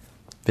a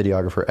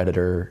videographer,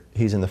 editor.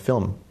 He's in the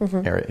film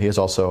area. He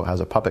also has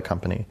a puppet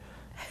company.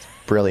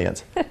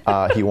 Brilliant.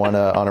 He won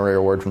an honorary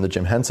award from the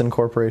Jim Henson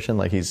Corporation.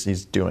 Like,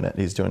 he's doing it.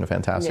 He's doing a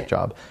fantastic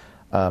job.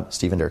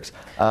 Stephen Dirks.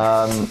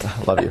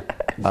 Love you.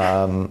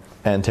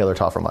 And Taylor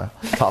Toffelmeyer.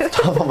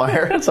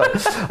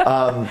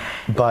 Sorry.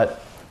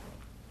 But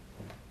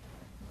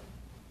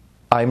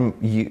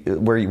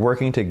we're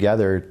working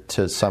together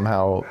to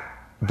somehow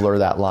blur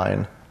that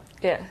line.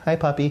 Yeah. Hi,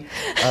 puppy.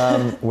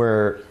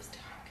 Where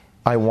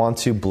I want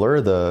to blur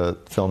the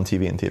film,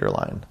 TV, and theater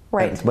line.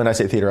 Right. And when I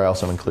say theater, I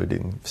also include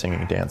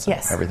singing, dance,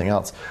 and everything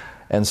else.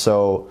 And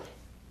so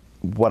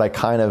what I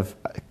kind of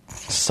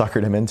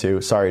suckered him into,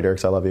 sorry,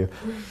 Dirks, I love you,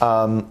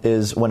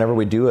 is whenever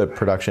we do a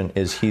production,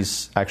 is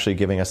he's actually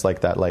giving us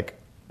like that like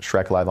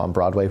Shrek Live on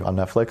Broadway on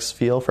Netflix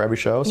feel for every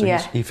show. So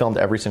he filmed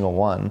every single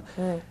one.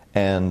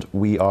 And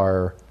we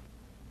are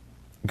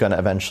going to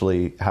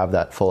eventually have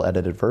that full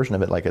edited version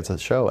of it like it's a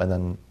show, and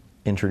then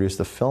introduce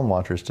the film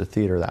watchers to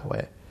theater that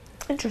way.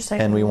 Interesting.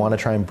 And we want to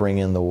try and bring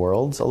in the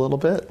worlds a little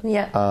bit.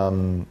 Yeah.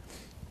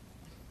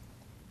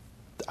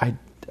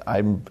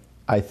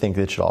 I think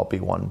it should all be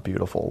one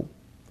beautiful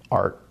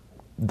art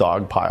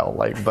dog pile,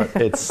 like, but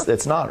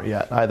it's not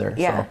yet either.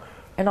 Yeah. So.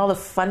 And all the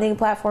funding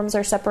platforms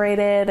are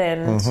separated,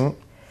 and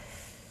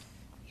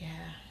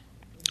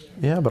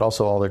Yeah, but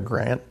also all the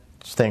grant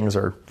things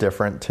are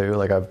different too.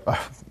 Like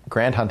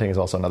grant hunting is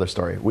also another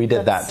story. We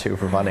did that too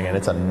for funding, and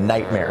it's a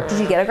nightmare. Did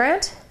you get a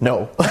grant?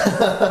 No.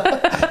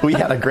 We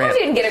had a grant. I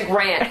didn't get a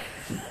grant.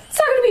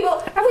 Talking to people,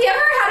 have we ever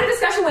had a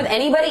discussion with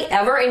anybody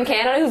ever in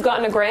Canada who's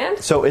gotten a grant?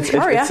 So it's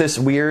this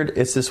weird,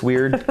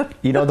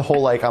 you know, the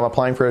whole like, I'm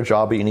applying for a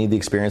job, but you need the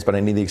experience, but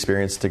I need the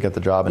experience to get the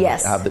job. And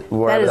Yes. have the,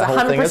 That is the whole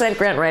thing 100%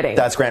 grant writing.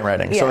 That's grant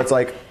writing. So Yeah. it's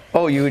like,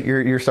 oh,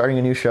 you're starting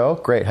a new show?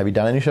 Great. Have you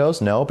done any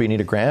shows? No, but you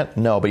need a grant?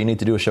 No, but you need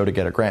to do a show to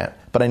get a grant.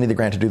 But I need the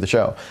grant to do the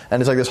show.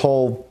 And it's like this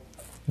whole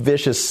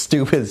vicious,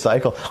 stupid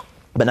cycle.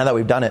 But now that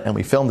we've done it and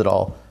we filmed it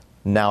all,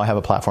 now I have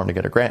a platform to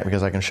get a grant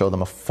because I can show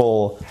them a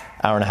full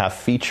hour-and-a-half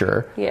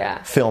feature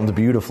filmed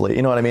beautifully.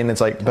 You know what I mean?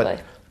 It's like, Totally.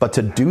 but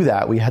to do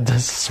that, we had to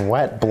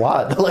sweat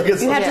blood. Like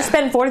You had to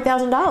spend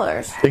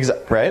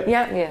 $40,000. Right?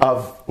 Yeah.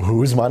 Of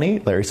whose money?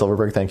 Larry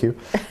Silverberg, thank you.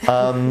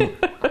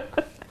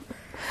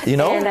 You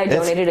know, And I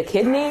donated a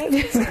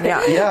kidney.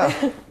 Yeah.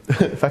 Yeah.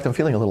 In fact, I'm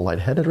feeling a little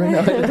lightheaded right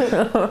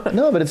now.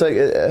 No, but it's like,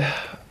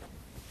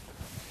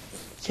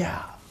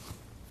 yeah.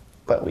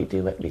 But we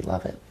do it. We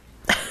love it.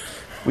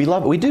 We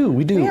love it. We do.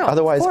 Yeah,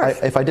 Otherwise, of course.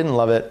 if I didn't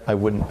love it, I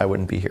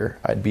wouldn't be here.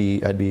 I'd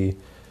be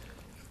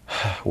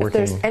working. If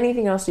there's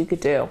anything else you could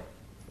do,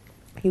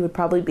 you would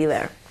probably be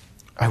there.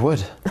 I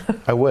would.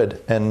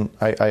 And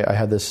I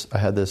had this.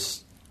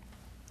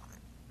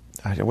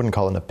 I wouldn't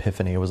call it an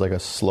epiphany. It was like a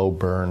slow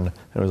burn.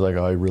 It was like,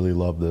 oh, I really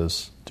love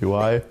this. Do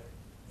I?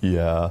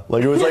 Yeah.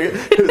 Like it was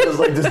just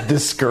like this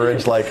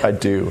discouraged, like I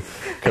do,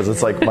 because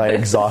it's like my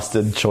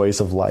exhausted choice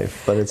of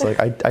life. But it's like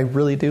I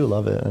really do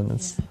love it, and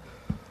it's.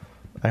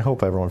 I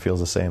hope everyone feels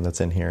the same that's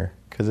in here.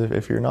 Because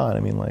if you're not, I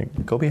mean,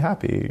 like, go be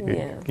happy.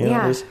 Yeah. You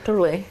know,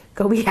 Totally.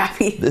 Go be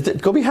happy.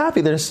 Go be happy.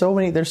 There's so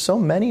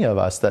many of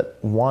us that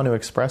want to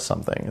express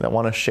something, that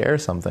want to share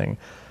something,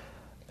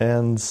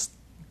 and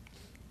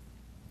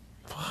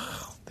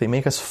they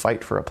make us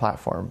fight for a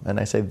platform. And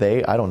I say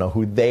they, I don't know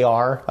who they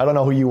are. I don't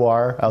know who you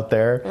are out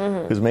there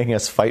who's making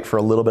us fight for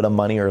a little bit of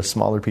money or a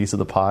smaller piece of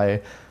the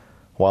pie,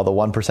 while the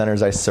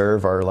 1%ers I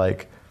serve are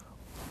like,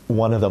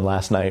 one of them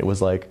last night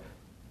was like,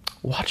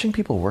 watching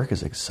people work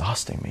is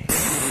exhausting me.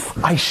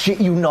 I shit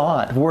you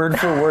not, word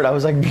for word. I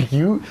was like,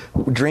 you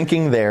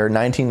drinking their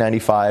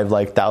 1995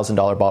 like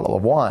 $1,000 bottle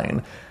of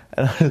wine,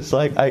 and I was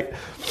like,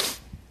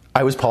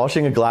 I was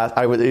polishing a glass.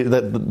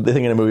 The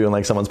thing in a movie when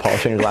like someone's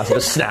polishing a glass and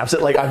just snaps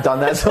it. Like I've done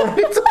that so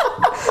many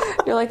times.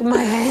 You're like,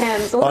 my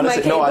hands. What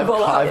Honestly, am I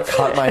capable of? I've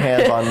cut my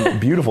hands on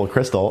beautiful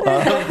crystal.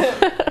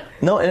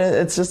 No, and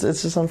it's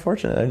just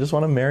unfortunate. I just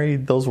want to marry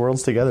those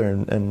worlds together,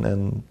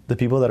 and the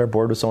people that are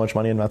bored with so much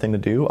money and nothing to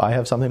do, I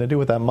have something to do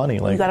with that money.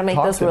 Like You got to make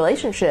those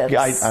relationships.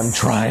 Yeah, I'm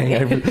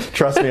trying.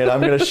 Trust me, and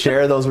I'm going to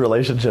share those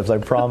relationships. I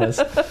promise.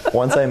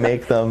 Once I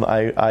make them,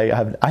 I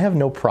have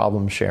no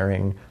problem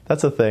sharing.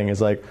 That's the thing.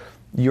 Is like,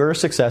 your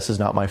success is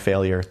not my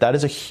failure. That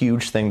is a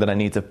huge thing that I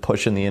need to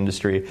push in the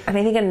industry. And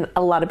I think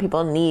a lot of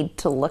people need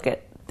to look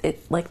at it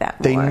like that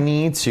more. They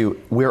need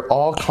to. We're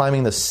all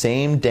climbing the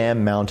same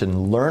damn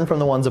mountain. Learn from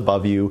the ones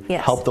above you.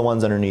 Yes. Help the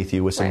ones underneath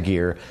you with some Right.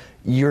 gear.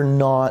 You're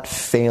not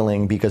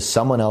failing because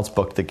someone else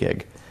booked the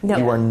gig. No.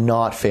 You are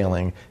not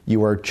failing.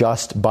 You are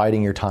just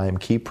biding your time.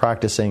 Keep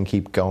practicing.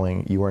 Keep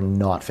going. You are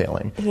not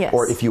failing. Yes.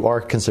 Or if you are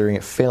considering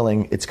it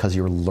failing, it's because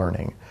you're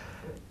learning.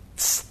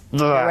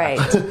 Right.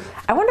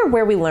 I wonder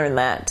where we learn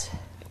that.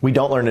 We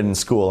don't learn it in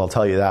school, I'll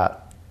tell you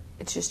that.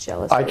 It's just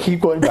jealous. I keep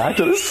going back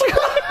to this.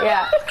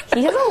 Yeah.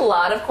 He has a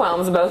lot of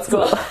qualms about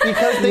school.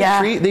 Because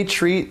Yeah. they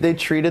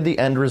treated the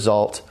end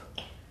result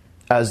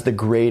as the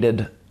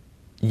graded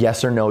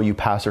yes or no, you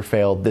pass or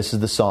fail. This is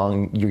the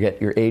song, you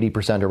get your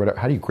 80% or whatever.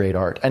 How do you grade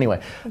art?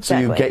 Anyway, so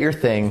you Exactly. get your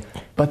thing,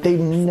 but they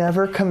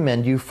never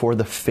commend you for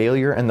the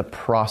failure and the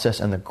process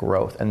and the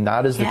growth. And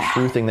that is the Yeah.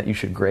 true thing that you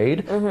should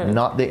grade,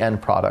 not the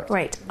end product.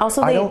 Right.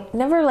 Also, I they don't-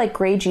 never like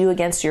grade you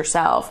against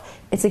yourself.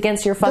 It's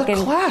against your fucking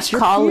class,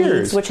 your colleagues,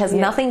 peers. which has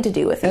nothing to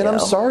do with And you. I'm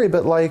sorry,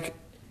 but like,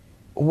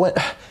 what?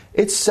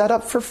 It's set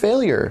up for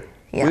failure.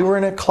 Yeah. We were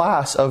in a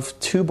class of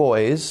 2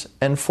 boys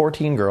and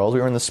 14 girls.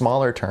 We were in the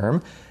smaller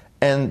term,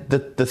 and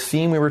the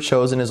theme we were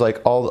chosen is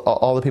like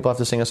all the people have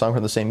to sing a song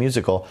from the same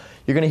musical.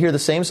 You're going to hear the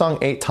same song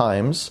 8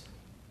 times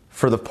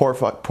for the poor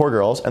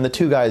girls, and the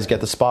 2 guys get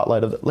the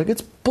spotlight of like,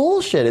 it's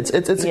bullshit.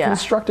 It's Yeah.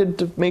 constructed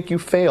to make you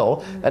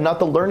fail and not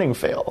the learning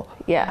fail.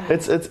 Yeah.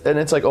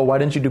 It's like, oh, why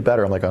didn't you do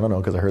better? I'm like, I don't know,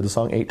 because I heard the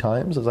song 8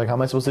 times. It's like, how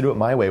am I supposed to do it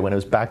my way when it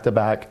was back to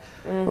back?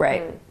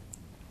 Right.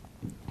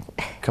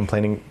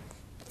 Complaining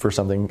for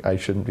something I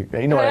shouldn't be.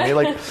 You know what I mean?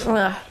 Like,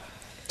 Ugh.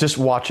 just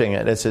watching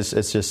it,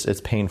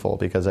 it's painful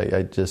because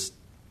I just,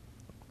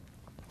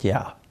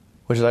 yeah.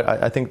 Which is,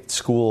 I think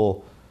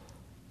school,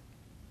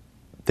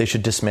 they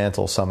should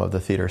dismantle some of the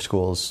theater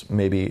schools,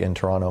 maybe in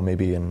Toronto,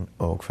 maybe in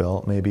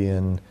Oakville, maybe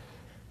in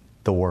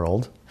the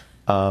world,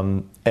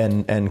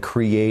 and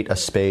create a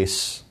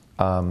space.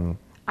 I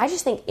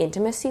just think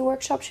intimacy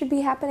workshops should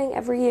be happening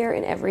every year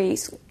in every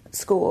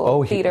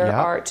school, theater,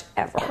 art,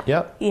 ever.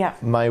 Yep. Yeah.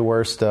 My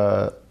worst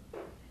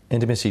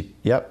intimacy.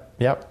 Yep.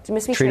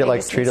 Intimacy treat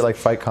it training like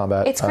fight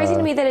combat. It's crazy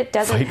to me that it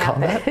doesn't fight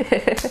happen.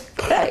 Combat?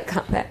 Fight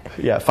combat.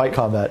 Yeah, fight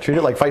combat. Treat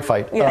it like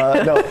fight.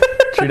 Yeah. No,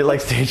 treat it like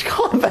stage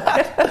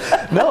combat.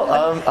 No,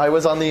 I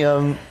was on the.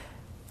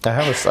 I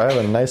have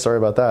a nice story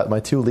about that. My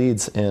 2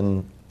 leads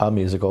in a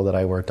musical that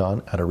I worked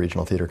on at a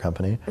regional theater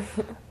company,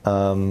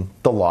 The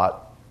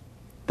Lot.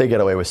 They get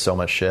away with so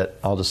much shit.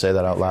 I'll just say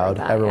that out loud.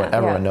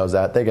 Everyone knows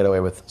that. They get away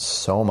with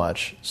so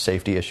much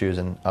safety issues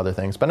and other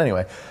things. But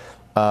anyway,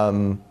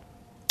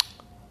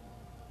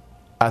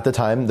 at the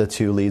time, the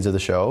 2 leads of the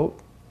show,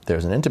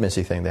 there's an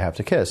intimacy thing. They have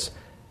to kiss.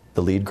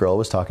 The lead girl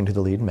was talking to the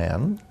lead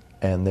man,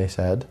 and they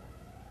said,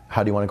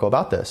 how do you want to go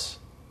about this?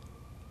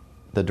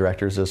 The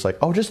director's just like,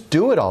 oh, just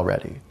do it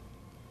already.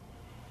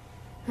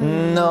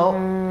 No,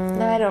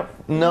 I don't.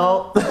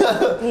 No.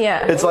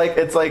 Yeah. It's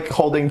like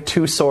holding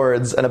 2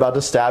 swords and about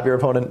to stab your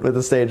opponent with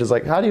the stage. It's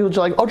like, how do you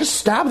like? Oh, just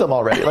stab them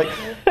already. Like,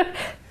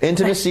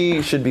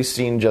 intimacy should be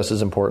seen just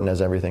as important as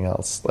everything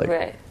else. Like,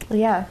 Right.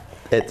 Yeah.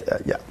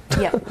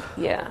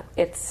 Yeah.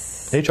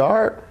 It's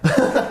HR.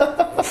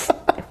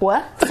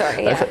 What?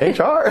 sorry. Yeah.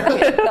 HR.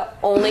 The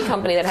only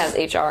company that has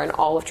HR in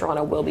all of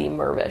Toronto will be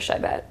Mirvish, I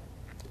bet.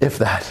 If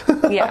that.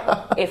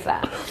 Yeah, if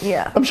that.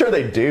 Yeah. I'm sure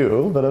they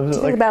do, but I'm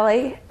just like,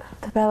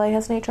 The ballet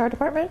has an HR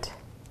department?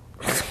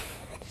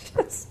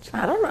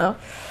 I don't know.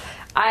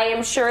 I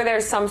am sure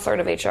there's some sort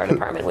of HR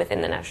department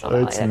within the National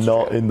Ballet. it's that's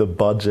not true. in the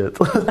budget.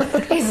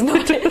 It's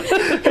not.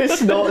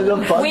 It's not in the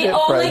budget. We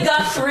only friends.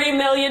 got $3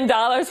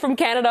 million from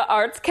Canada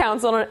Arts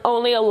Council, and it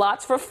only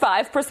allots for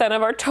 5%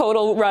 of our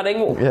total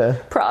running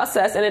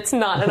process, and it's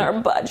not in our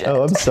budget.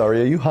 Oh, I'm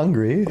sorry. Are you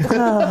hungry?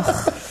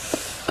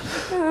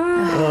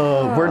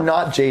 We're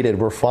not jaded.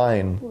 We're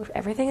fine.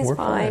 Everything is We're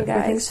fine, fine. guys.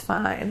 Everything's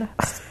fine.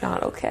 It's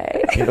not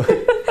okay. You know,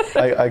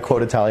 I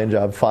quote Italian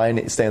Job.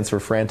 Fine stands for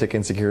frantic,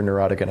 insecure,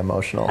 neurotic, and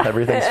emotional.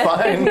 Everything's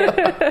fine.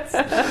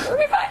 We'll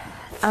be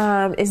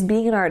fine. Is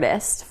being an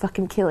artist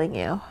fucking killing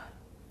you?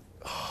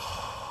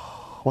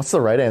 What's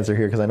the right answer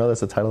here? Because I know that's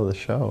the title of the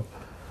show.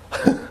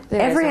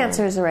 Every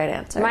answer is the right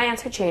answer. My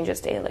answer changes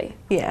daily,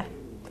 Yeah.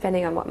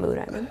 depending on what mood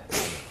I'm in.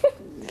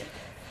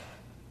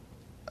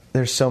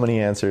 There's so many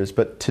answers,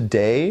 but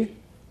today,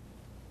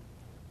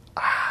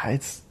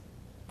 it's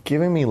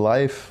giving me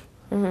life.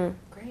 Mm-hmm.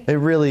 Great. It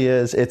really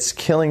is. It's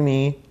killing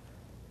me,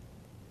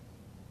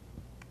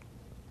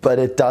 but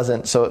it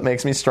doesn't. So it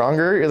makes me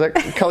stronger. Is that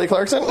Kelly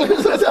Clarkson?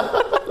 Who's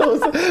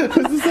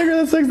the singer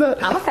that sings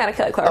that? I'm a fan of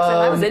Kelly Clarkson.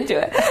 I was into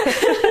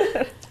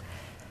it.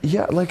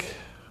 Yeah, like,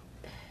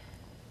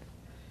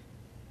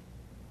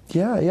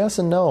 yeah, yes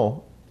and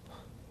no.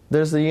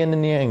 There's the yin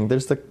and yang.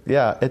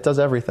 It does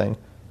everything.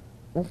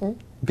 Mm-hmm.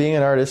 Being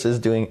an artist is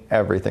doing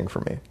everything for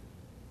me.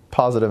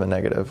 Positive and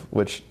negative,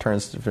 which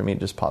turns for me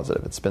just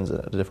positive. It spins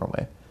it a different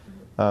way.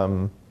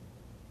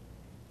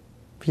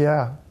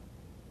 Yeah.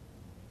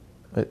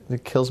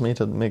 It kills me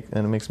and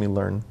it makes me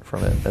learn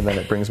from it, and then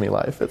it brings me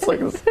life. It's like,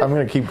 I'm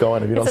going to keep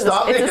going if you don't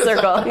stop me. It's a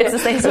circle. It's the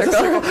same circle.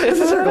 It's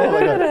a circle. Oh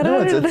my God.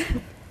 No, it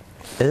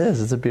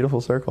is. It's a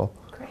beautiful circle.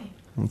 Great.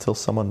 Until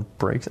someone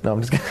breaks it. No,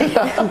 I'm just kidding.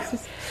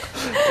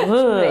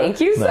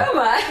 Thank you so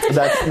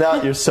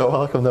much. You're so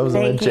welcome. That was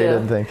Thank you.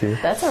 Jaden. Thank you.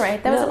 That's all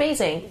right. That was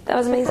amazing. That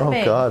was amazing.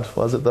 Oh God,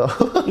 was it though?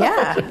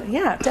 Yeah,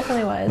 it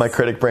definitely was. My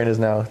critic brain is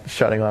now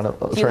turning on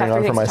Do you have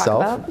for things to talk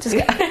myself. about? Just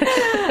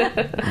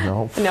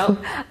No.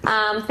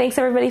 No. Thanks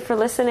everybody for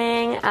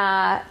listening.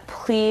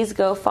 Please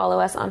go follow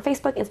us on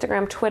Facebook,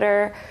 Instagram,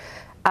 Twitter.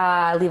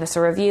 Leave us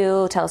a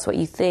review. Tell us what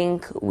you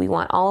think. We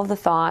want all of the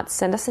thoughts.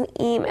 Send us an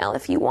email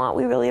if you want.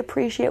 We really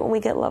appreciate when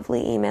we get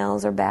lovely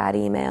emails or bad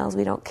emails.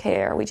 We don't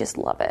care. We just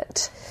love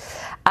it.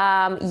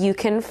 You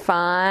can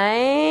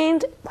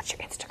find... What's your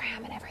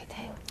Instagram and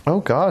everything? Oh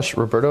gosh,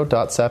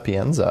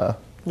 Roberto.Sapienza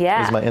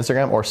Yeah. is my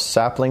Instagram, or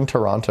Sapling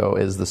Toronto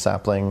is the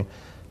Sapling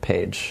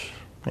page.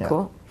 Yeah.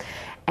 Cool.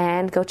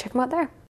 And go check them out there.